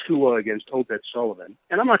David Tua against Obed Sullivan.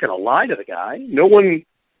 And I'm not going to lie to the guy. No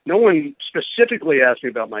one specifically asked me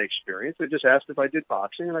about my experience. They just asked if I did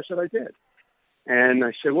boxing, and I said I did. And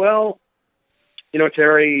I said, well,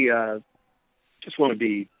 Terry, just want to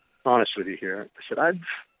be honest with you here. I said,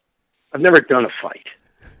 I've never done a fight.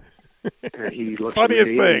 And he looks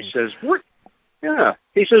Funniest at me thing. And he says, what? Yeah.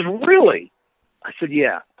 He says, really? I said,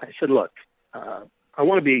 yeah. I said, look, I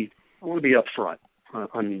want to be upfront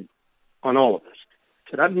on all of this. I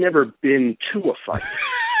said, I've never been to a fight.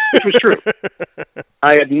 Which was true.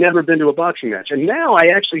 I had never been to a boxing match. And now I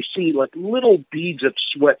actually see like little beads of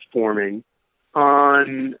sweat forming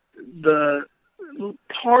on the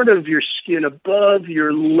part of your skin above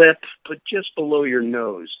your lip, but just below your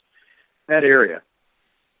nose, that area.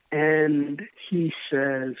 And he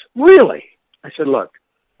says, really? I said, look,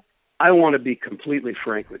 I want to be completely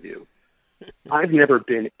frank with you. I've never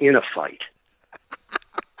been in a fight.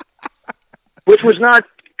 Which was not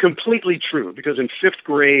completely true, because in 5th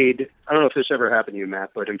grade, I don't know if this ever happened to you, Matt,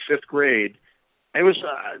 but in 5th grade, it was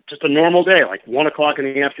just a normal day, like 1 o'clock in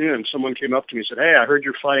the afternoon. Someone came up to me and said, hey, I heard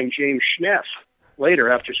you're fighting James Schneff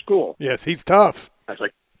later after school. Yes, he's tough. I was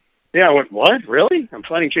like, yeah, I went, what? Really? I'm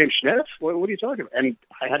fighting James Schneff? What are you talking about? And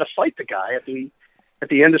I had to fight the guy at the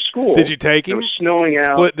end of school. Did you take him? It was snowing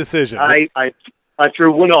out. Split decision. I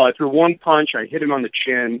threw one punch. I hit him on the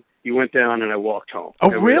chin. He went down, and I walked home.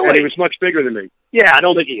 Oh, really? And he was much bigger than me. Yeah, I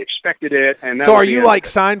don't think he expected it. And that so, are you like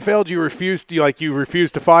Seinfeld? You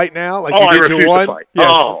refuse to fight now? Like I you did refuse your one? to fight. Yes.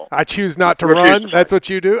 Oh, I choose not to run. That's what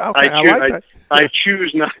you do. Okay, I like that. I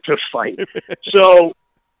choose not to fight. So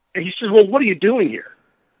he says, "Well, what are you doing here?"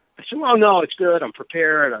 I said, "Well, no, it's good. I'm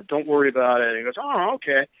prepared. Don't worry about it." And he goes, "Oh,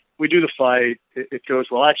 okay." We do the fight. It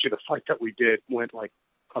goes well. Actually, the fight that we did went like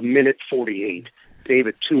 1:48.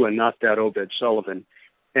 David Tua knocked out Obed Sullivan.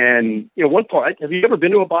 And one part. Have you ever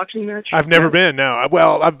been to a boxing match? I've never been. No.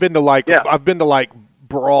 Well, I've been to like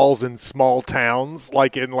brawls in small towns,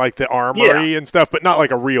 like in like the Armory and stuff, but not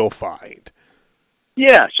like a real fight.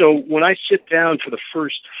 Yeah. So when I sit down for the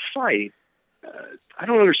first fight, I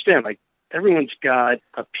don't understand. Like everyone's got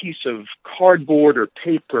a piece of cardboard or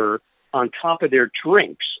paper on top of their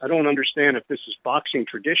drinks. I don't understand if this is boxing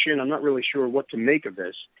tradition. I'm not really sure what to make of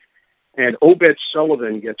this. And Obed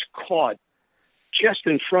Sullivan gets caught just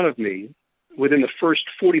in front of me within the first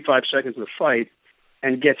 45 seconds of the fight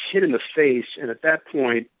and gets hit in the face. And at that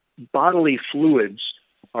point, bodily fluids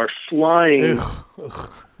are flying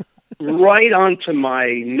right onto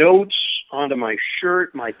my notes, onto my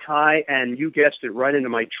shirt, my tie, and you guessed it, right into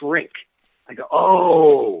my drink. I go,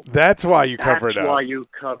 oh. That's why you cover it up. That's why you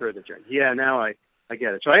cover the drink. Yeah, now I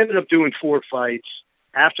get it. So I ended up doing 4 fights.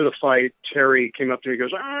 After the fight, Terry came up to me and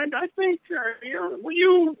goes, I think, were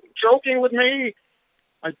you joking with me?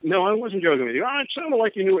 No, I wasn't joking with you. It sounded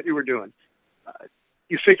like you knew what you were doing.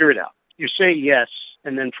 You figure it out. you say yes,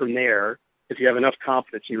 and then from there, if you have enough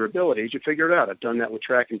confidence in your abilities, you figure it out. I've done that with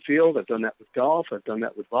track and field. I've done that with golf. I've done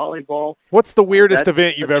that with volleyball. What's the weirdest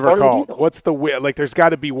event you've ever called? The What's the like? There's got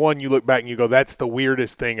to be one you look back and you go, "That's the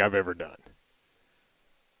weirdest thing I've ever done."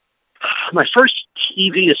 My first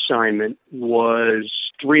TV assignment was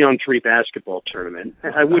 3-on-3 basketball tournament.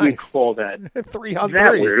 I wouldn't call that 3-on-3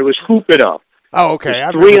 that weird. It was Hoop It Up. Oh, okay. I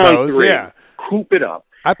remember those. 3-on-3. Yeah, Hoop It Up.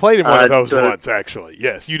 I played in one of those once, actually.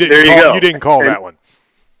 Yes, you didn't. There you didn't call that one.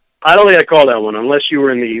 I don't think I call that one unless you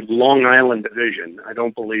were in the Long Island division. I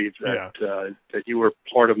don't believe that that you were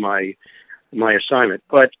part of my assignment.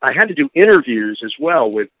 But I had to do interviews as well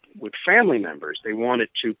with family members. They wanted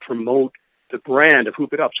to promote the brand of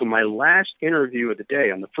Hoop It Up. So my last interview of the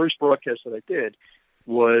day on the first broadcast that I did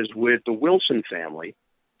was with the Wilson family,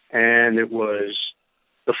 and it was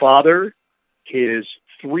the father, his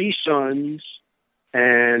 3 sons,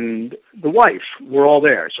 and the wife were all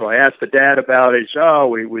there. So I asked the dad about it. He said, "Oh,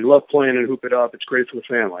 we love playing and Hoop It Up. It's great for the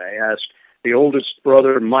family." I asked the oldest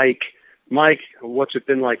brother, Mike, what's it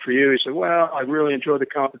been like for you? He said, "Well, I really enjoy the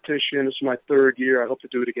competition. This is my 3rd year. I hope to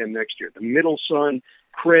do it again next year." The middle son,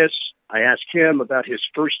 Chris, I asked him about his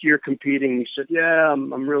first year competing. He said, "Yeah,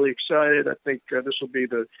 I'm really excited. I think this will be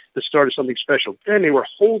the start of something special." Then they were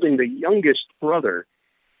holding the youngest brother,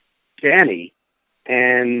 Danny,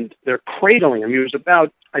 and they're cradling him. He was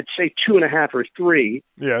about, I'd say, 2.5 or 3.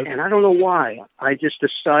 Yes. And I don't know why. I just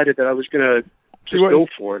decided that I was going to just go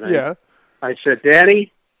for it. I said,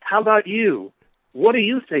 "Danny, how about you? What do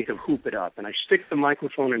you think of Hoop It Up?" And I stick the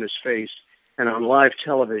microphone in his face, and on live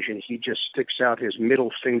television, he just sticks out his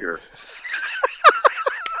middle finger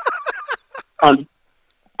on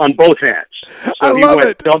both hands. So he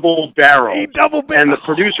went double barrel. He double barrel. And the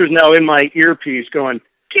producer's now in my earpiece going,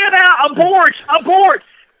 "Get out, abort!"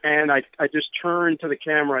 And I just turned to the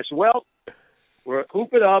camera. I said, "Well, we're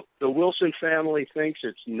Hoop It Up. The Wilson family thinks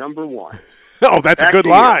it's number 1. Oh, that's a good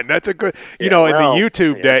line. That's a good, in the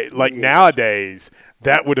YouTube day, like nowadays,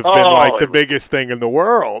 that would have been like the biggest thing in the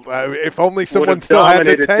world. If only someone still had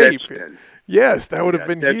the tape. Yes, that would have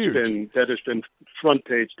been huge. That has been front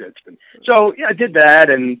page Deadspin. So, I did that.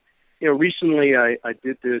 And, recently I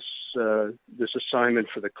did this assignment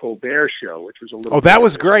for the Colbert Show, which was a little. Oh, that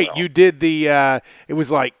was great! Well. You did the. It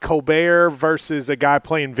was like Colbert versus a guy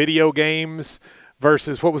playing video games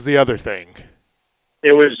versus what was the other thing?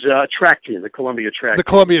 It was track team, the Columbia track. The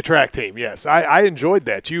Columbia track team. Yes, I enjoyed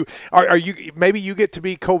that. You are you maybe you get to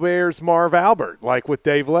be Colbert's Marv Albert, like with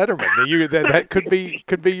Dave Letterman. That could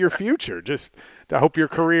be your future. Just I hope your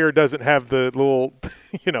career doesn't have the little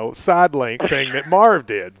side link thing that Marv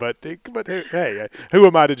did. But hey, who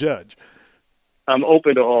am I to judge? I'm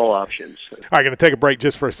open to all options. All right, going to take a break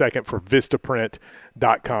just for a second for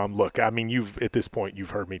Vistaprint.com. Look, I mean, at this point, you've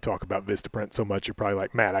heard me talk about Vistaprint so much, you're probably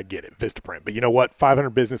like, "Matt, I get it, Vistaprint." But you know what? 500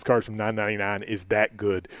 business cards from $9.99 is that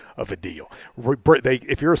good of a deal.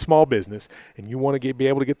 If you're a small business and you want to be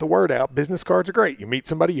able to get the word out, business cards are great. You meet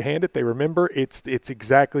somebody, you hand it, they remember. It's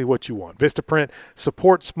exactly what you want. Vistaprint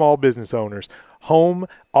supports small business owners. Home,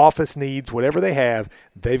 office needs, whatever they have,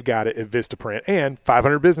 they've got it at Vistaprint. And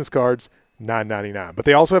 500 business cards, $9.99. But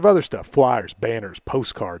they also have other stuff: flyers, banners,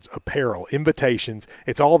 postcards, apparel, invitations.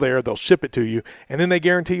 It's all there. They'll ship it to you, and then they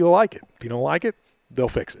guarantee you'll like it. If you don't like it, they'll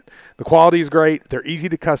fix it. The quality is great. They're easy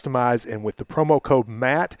to customize, and with the promo code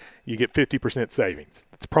MATT, you get 50% savings.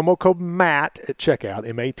 It's promo code MATT at checkout,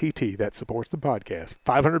 M-A-T-T. That supports the podcast.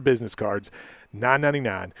 500 business cards,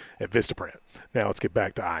 $9.99 at Vistaprint. Now let's get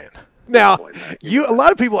back to Ian. Now, a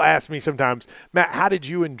lot of people ask me sometimes, "Matt, how did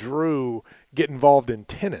you and Drew get involved in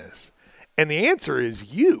tennis?" And the answer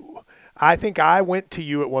is you. I think I went to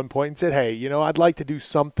you at one point and said, "Hey, I'd like to do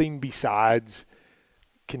something besides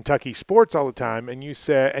Kentucky sports all the time." And you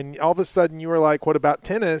said, and all of a sudden you were like, "What about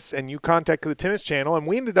tennis?" And you contacted the Tennis Channel, and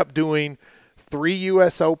we ended up doing 3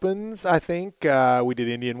 U.S. Opens, I think. We did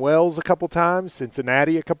Indian Wells a couple times,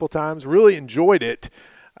 Cincinnati a couple times. Really enjoyed it.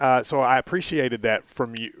 So I appreciated that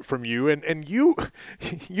from you. And you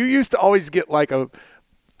used to always get like a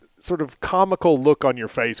sort of comical look on your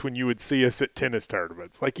face when you would see us at tennis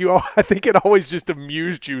tournaments. Like I think it always just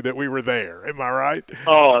amused you that we were there. Am I right?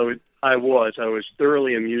 Oh, I was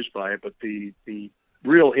thoroughly amused by it. But the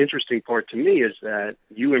real interesting part to me is that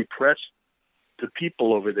you impressed the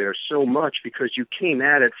people over there so much because you came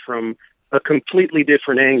at it from a completely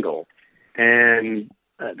different angle. And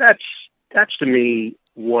that's to me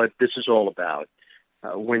what this is all about.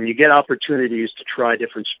 When you get opportunities to try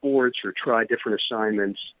different sports or try different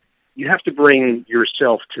assignments, you have to bring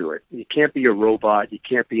yourself to it. You can't be a robot. You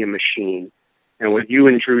can't be a machine. And what you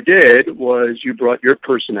and Drew did was you brought your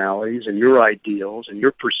personalities and your ideals and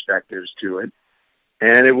your perspectives to it.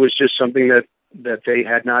 And it was just something that they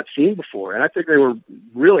had not seen before. And I think they were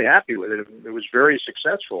really happy with it. It was very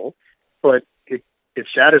successful, but it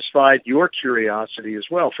satisfied your curiosity as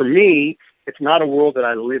well. For me, it's not a world that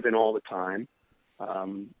I live in all the time.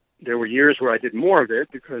 There were years where I did more of it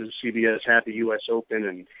because CBS had the U.S. Open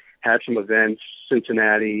and had some events,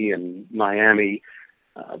 Cincinnati and Miami.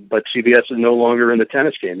 But CBS is no longer in the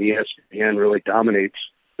tennis game. ESPN really dominates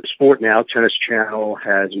the sport now. Tennis Channel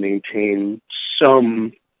has maintained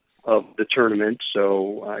some of the tournament,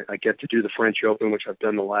 so I get to do the French Open, which I've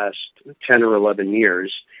done the last 10 or 11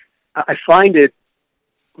 years. I find it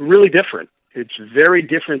really different. It's very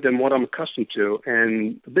different than what I'm accustomed to,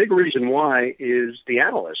 and the big reason why is the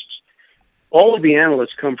analysts. All of the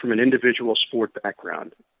analysts come from an individual sport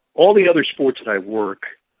background. All the other sports that I work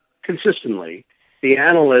consistently, the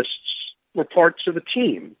analysts were parts of a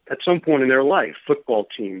team at some point in their life, football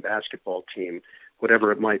team, basketball team,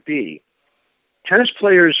 whatever it might be. Tennis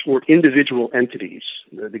players were individual entities.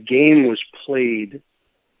 The game was played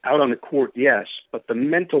out on the court, yes, but the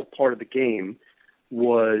mental part of the game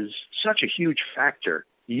was such a huge factor,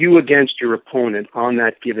 you against your opponent on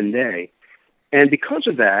that given day. And because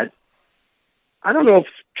of that, I don't know if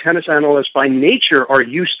tennis analysts by nature are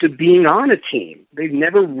used to being on a team. They've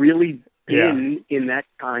never really been in that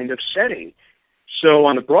kind of setting. So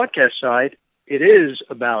on the broadcast side, it is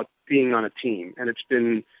about being on a team. And it's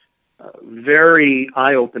been very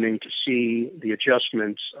eye-opening to see the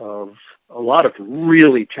adjustments of a lot of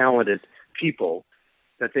really talented people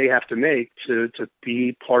that they have to make to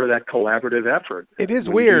be part of that collaborative effort. It is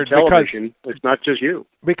when weird because it's not just you.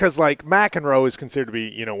 Because like McEnroe is considered to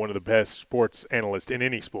be, one of the best sports analysts in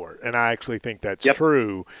any sport, and I actually think that's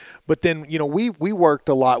true. But then, we worked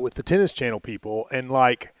a lot with the Tennis Channel people, and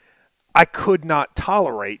like I could not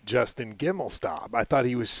tolerate Justin Gimelstob. I thought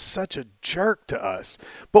he was such a jerk to us.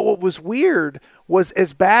 But what was weird was,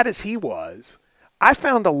 as bad as he was, I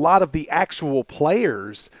found a lot of the actual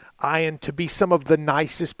players to be some of the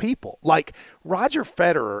nicest people. Like Roger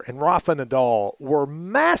Federer and Rafa Nadal were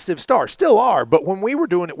massive stars, still are, but when we were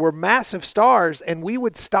doing it, were massive stars, and we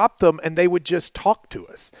would stop them and they would just talk to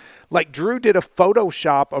us. Like Drew did a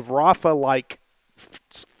Photoshop of Rafa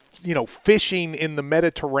fishing in the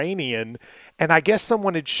Mediterranean, and I guess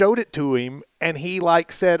someone had showed it to him, and he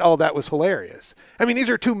said, "Oh, that was hilarious." I mean,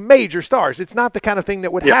 these are two major stars. It's not the kind of thing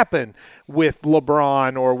that would happen with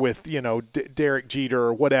LeBron or with, Derek Jeter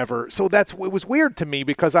or whatever. So it was weird to me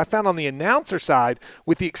because I found on the announcer side,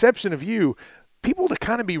 with the exception of you, people to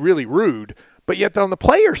kind of be really rude. But yet on the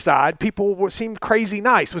player side, people seemed crazy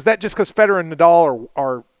nice. Was that just because Federer and Nadal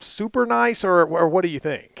are super nice, or what do you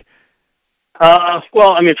think?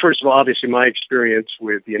 Well, I mean, first of all, obviously my experience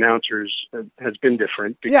with the announcers has been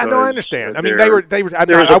different. Because, I understand. I mean, they were. There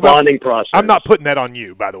was a bonding process. I'm not putting that on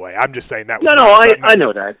you, by the way. I'm just saying that. I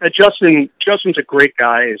know that. Justin's a great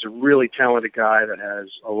guy. He's a really talented guy that has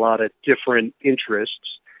a lot of different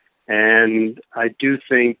interests. And I do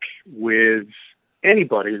think with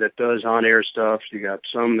anybody that does on-air stuff, you got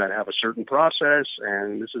some that have a certain process,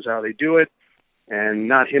 and this is how they do it. And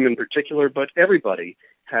not him in particular, but everybody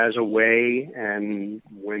has a way, and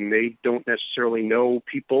when they don't necessarily know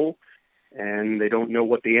people and they don't know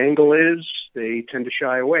what the angle is, they tend to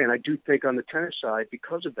shy away. And I do think on the tennis side,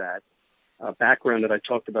 because of that background that I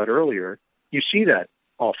talked about earlier, you see that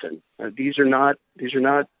often. These are not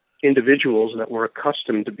individuals that were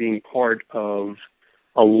accustomed to being part of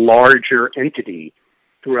a larger entity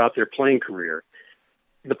throughout their playing career.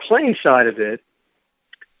 The playing side of it,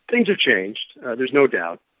 things have changed. There's no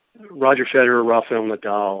doubt. Roger Federer, Rafael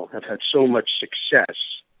Nadal have had so much success.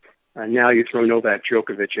 Now you throw Novak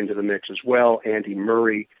Djokovic into the mix as well, Andy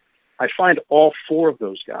Murray. I find all four of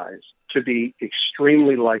those guys to be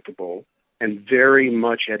extremely likable and very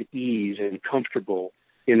much at ease and comfortable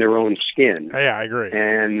in their own skin. Yeah, I agree.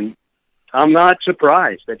 And I'm not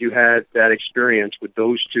surprised that you had that experience with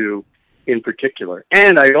those two in particular.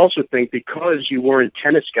 And I also think because you weren't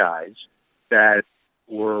tennis guys that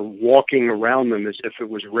were walking around them as if it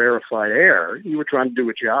was rarefied air. You were trying to do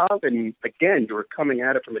a job, and again, you were coming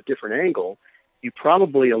at it from a different angle. You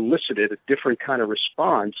probably elicited a different kind of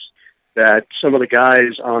response that some of the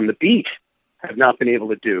guys on the beat have not been able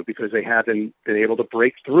to do because they haven't been able to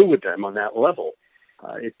break through with them on that level.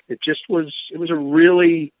 It was a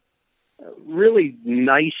really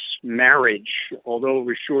nice marriage, although it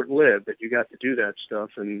was short-lived, that you got to do that stuff.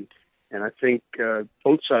 And And I think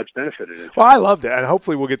both sides benefited. Well, I loved it, and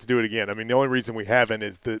hopefully we'll get to do it again. I mean, the only reason we haven't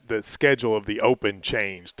is the schedule of the Open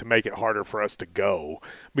changed to make it harder for us to go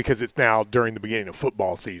because it's now during the beginning of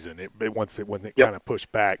football season. When it kind of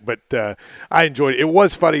pushed back. But I enjoyed it. It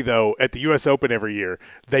was funny, though, at the U.S. Open every year,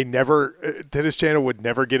 they never Tennis Channel would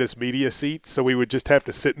never get us media seats, so we would just have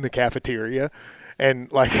to sit in the cafeteria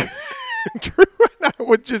and, like – Drew and I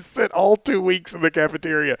would just sit all 2 weeks in the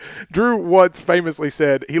cafeteria. Drew once famously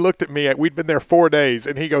said, he looked at me, we'd been there 4 days,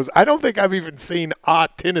 and he goes, I don't think I've even seen a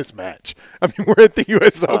tennis match. I mean, we're at the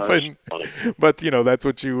U.S. Open, but, that's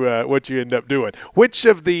what you end up doing. Which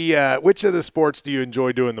of the sports do you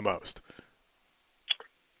enjoy doing the most?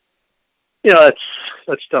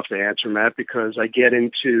 That's tough to answer, Matt, because I get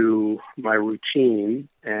into my routine,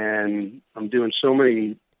 and I'm doing so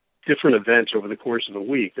many different events over the course of the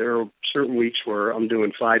week. There are certain weeks where I'm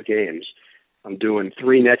doing 5 games. I'm doing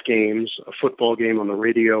 3 net games, a football game on the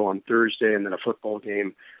radio on Thursday, and then a football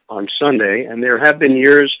game on Sunday. And there have been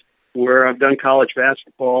years where I've done college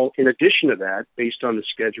basketball in addition to that, based on the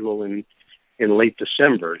schedule in late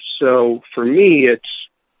December. So for me, it's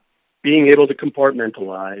being able to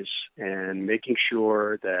compartmentalize and making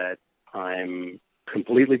sure that I'm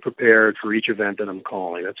completely prepared for each event that I'm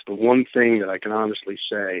calling. That's the one thing that I can honestly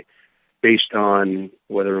say, based on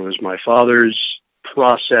whether it was my father's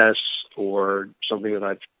process or something that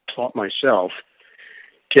I've taught myself,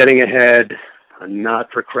 getting ahead,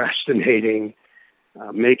 not procrastinating,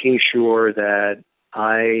 making sure that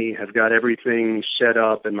I have got everything set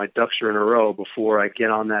up and my ducks are in a row before I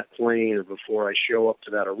get on that plane or before I show up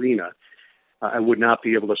to that arena. I would not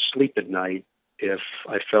be able to sleep at night if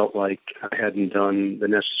I felt like I hadn't done the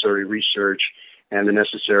necessary research and the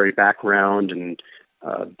necessary background and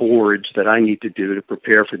boards that I need to do to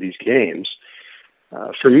prepare for these games.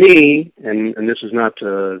 For me, and this is not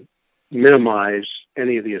to minimize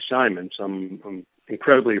any of the assignments, I'm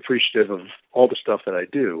incredibly appreciative of all the stuff that I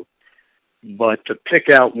do, but to pick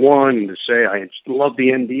out one to say I love the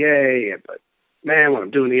NBA, but man, when I'm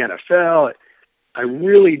doing the NFL, I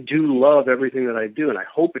really do love everything that I do, and I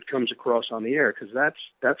hope it comes across on the air, because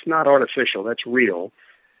that's not artificial. That's real.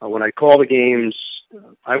 When I call the games,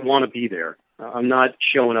 I want to be there. I'm not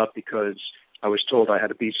showing up because I was told I had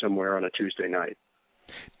to be somewhere on a Tuesday night.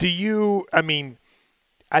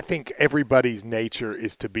 I think everybody's nature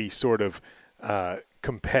is to be sort of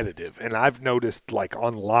competitive, and I've noticed, like,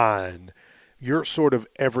 online, you're sort of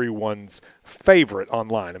everyone's favorite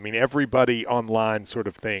online. I mean, everybody online sort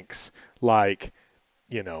of thinks, like,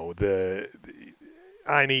 the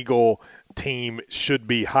Iron Eagle team should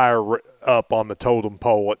be higher up on the totem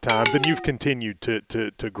pole at times, and you've continued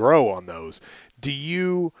to grow on those. Do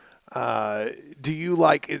you have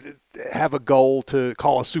a goal to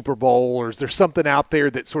call a Super Bowl, or is there something out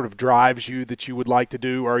there that sort of drives you that you would like to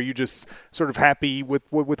do, or are you just sort of happy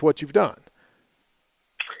with what you've done?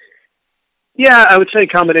 Yeah, I would say a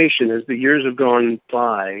combination. As the years have gone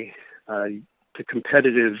by, the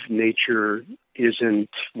competitive nature isn't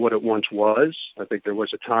what it once was. I think there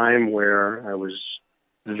was a time where I was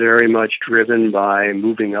very much driven by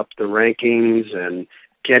moving up the rankings and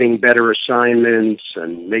getting better assignments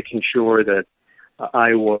and making sure that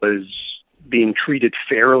I was being treated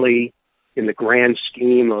fairly in the grand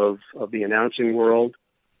scheme of the announcing world.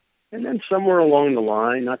 And then somewhere along the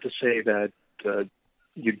line, not to say that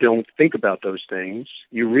you don't think about those things,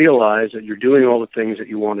 you realize that you're doing all the things that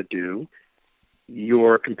you want to do.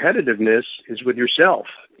 Your competitiveness is with yourself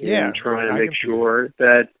in trying to make sure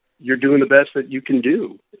that you're doing the best that you can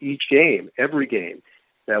do each game, every game,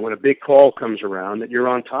 that when a big call comes around, that you're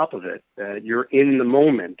on top of it, that you're in the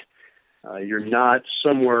moment, you're not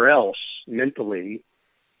somewhere else mentally.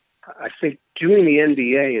 I think doing the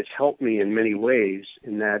NBA has helped me in many ways,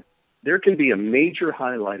 in that there can be a major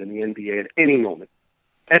highlight in the NBA at any moment.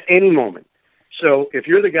 At any moment. So if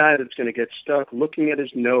you're the guy that's going to get stuck looking at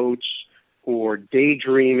his notes or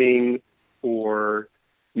daydreaming or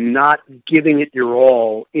not giving it your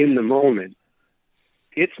all in the moment,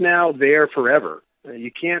 it's now there forever. You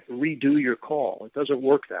can't redo your call. It doesn't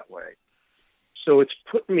work that way. So it's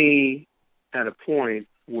put me at a point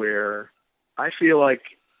where I feel like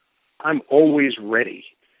I'm always ready.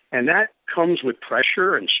 And that comes with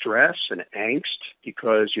pressure and stress and angst,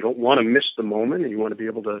 because you don't want to miss the moment and you want to be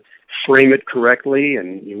able to frame it correctly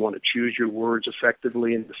and you want to choose your words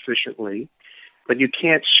effectively and efficiently. But you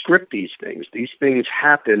can't script these things. These things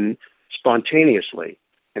happen spontaneously.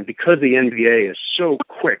 And because the NBA is so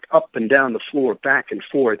quick, up and down the floor, back and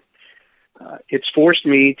forth, it's forced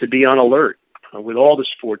me to be on alert with all the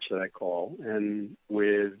sports that I call and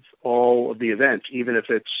with all of the events, even if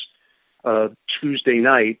it's Tuesday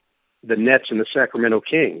night, the Nets and the Sacramento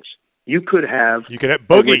Kings. You could have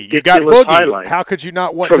Boogie. You got Boogie. Highlight How could you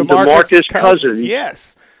not want from DeMarcus Cousins?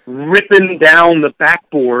 Yes. Ripping down the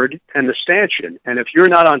backboard and the stanchion. And if you're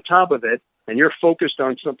not on top of it and you're focused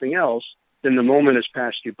on something else, then the moment has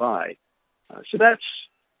passed you by. So that's,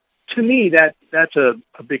 to me, that's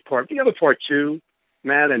a big part. The other part, too,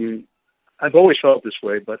 Matt, and I've always felt this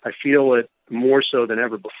way, but I feel it more so than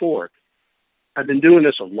ever before. I've been doing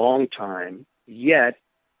this a long time, yet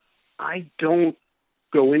I don't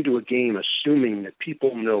go into a game assuming that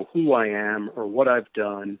people know who I am or what I've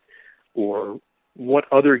done or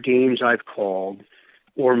what other games I've called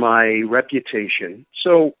or my reputation.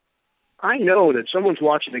 So I know that someone's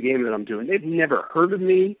watching the game that I'm doing. They've never heard of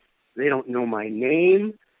me. They don't know my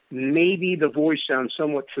name. Maybe the voice sounds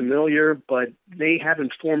somewhat familiar, but they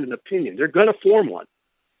haven't formed an opinion. They're going to form one.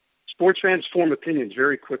 Sports fans form opinions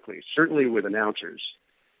very quickly, certainly with announcers.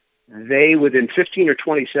 They, within 15 or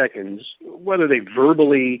 20 seconds, whether they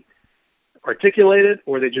verbally articulate it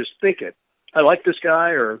or they just think it, I like this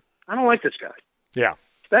guy or I don't like this guy. Yeah.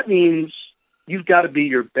 That means you've got to be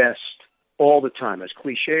your best all the time. As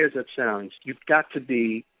cliche as that sounds, you've got to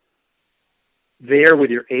be there with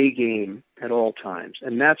your A game at all times.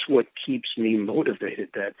 And that's what keeps me motivated,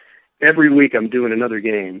 that every week I'm doing another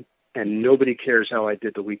game and nobody cares how I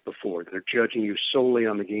did the week before. They're judging you solely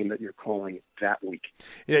on the game that you're calling that week.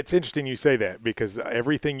 It's interesting you say that because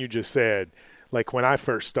everything you just said, like when I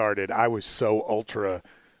first started, I was so ultra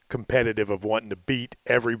competitive of wanting to beat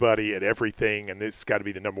everybody at everything, and this has got to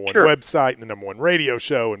be the number one website and the number one radio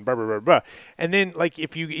show and blah, blah, blah, blah. And then, like,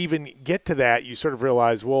 if you even get to that, you sort of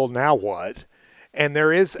realize, well, now what? And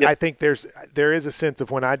there is, I think there is a sense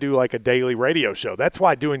of when I do like a daily radio show, that's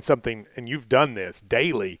why doing something, and you've done this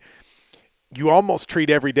daily, you almost treat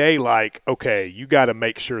every day like, okay, you got to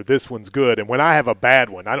make sure this one's good. And when I have a bad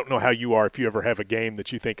one, I don't know how you are if you ever have a game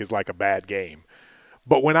that you think is like a bad game.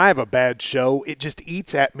 But when I have a bad show, it just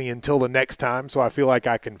eats at me until the next time, so I feel like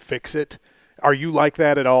I can fix it. Are you like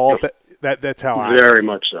that at all? That's how I am. Very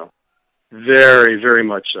much so. Very, very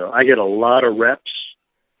much so. I get a lot of reps,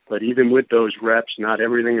 but even with those reps, not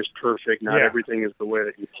everything is perfect. Not everything is the way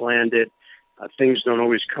that you planned it. Things don't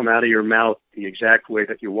always come out of your mouth the exact way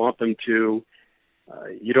that you want them to.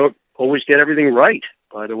 You don't always get everything right,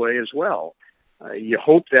 by the way, as well. You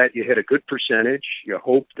hope that you hit a good percentage. You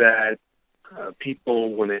hope that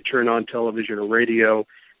people, when they turn on television or radio,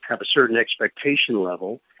 have a certain expectation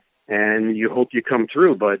level, and you hope you come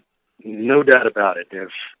through. But no doubt about it,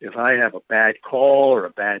 if I have a bad call or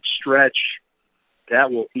a bad stretch,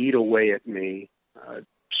 that will eat away at me,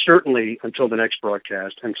 certainly until the next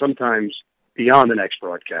broadcast, and sometimes beyond the next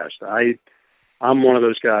broadcast. I'm one of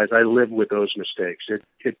those guys. I live with those mistakes.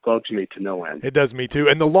 It bugs me to no end. It does me too.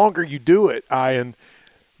 And the longer you do it, Ian,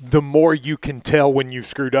 the more you can tell when you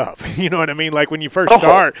screwed up. You know what I mean? Like when you first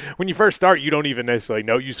start, you don't even necessarily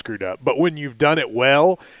know you screwed up. But when you've done it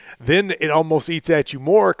well, then it almost eats at you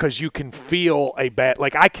more because you can feel a bad –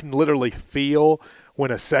 like I can literally feel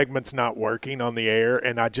when a segment's not working on the air,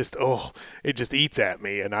 and it just eats at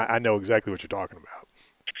me, and I know exactly what you're talking about.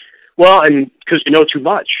 Well, and because you know too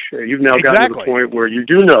much. You've now gotten to the point where you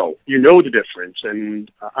know the difference. And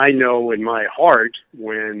I know in my heart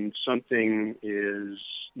when something is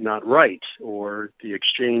not right, or the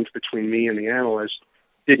exchange between me and the analyst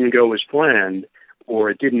didn't go as planned, or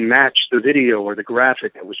it didn't match the video or the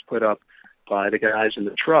graphic that was put up by the guys in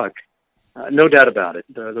the truck. No doubt about it.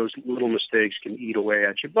 Those little mistakes can eat away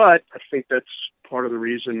at you. But I think that's part of the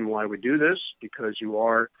reason why we do this, because you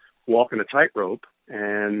are walking a tightrope,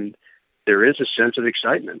 and there is a sense of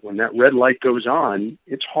excitement. When that red light goes on,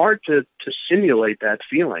 it's hard to simulate that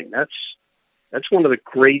feeling. That's one of the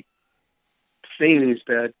great things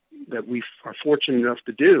that we are fortunate enough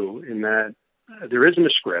to do, in that there isn't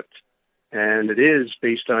a script, and it is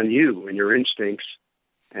based on you and your instincts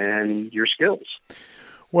and your skills.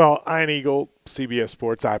 Well, Ian Eagle, CBS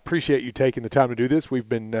Sports, I appreciate you taking the time to do this. We've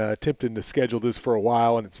been attempting to schedule this for a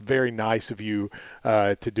while, and it's very nice of you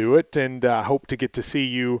to do it. And I hope to get to see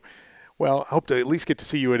you. Well, I hope to at least get to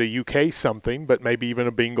see you at a UK something, but maybe even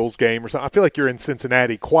a Bengals game or something. I feel like you're in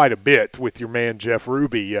Cincinnati quite a bit with your man Jeff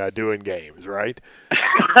Ruby doing games, right?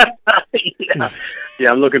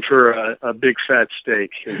 Yeah, I'm looking for a big fat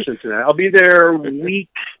steak in Cincinnati. I'll be there week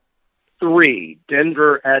 3,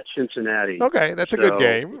 Denver at Cincinnati. Okay, that's a good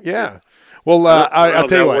game. Yeah. Well, I'll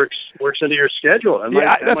tell you what. Works into your schedule.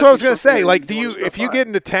 That's what I was going to say. Like, if you get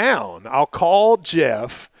into town, I'll call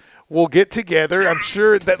Jeff. We'll get together. I'm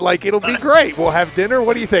sure that, like, it'll be great. We'll have dinner.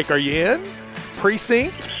 What do you think? Are you in?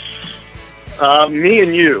 Precinct? Me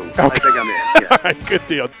and you. Okay. I think I'm in. Yeah. All right, good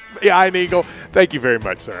deal. Yeah, Ian Eagle, thank you very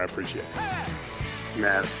much, sir. I appreciate it.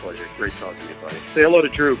 Matt, pleasure. Great talking to you, buddy. Say hello to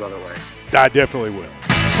Drew, by the way. I definitely will.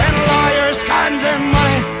 Send lawyers, guns, and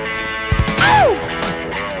money.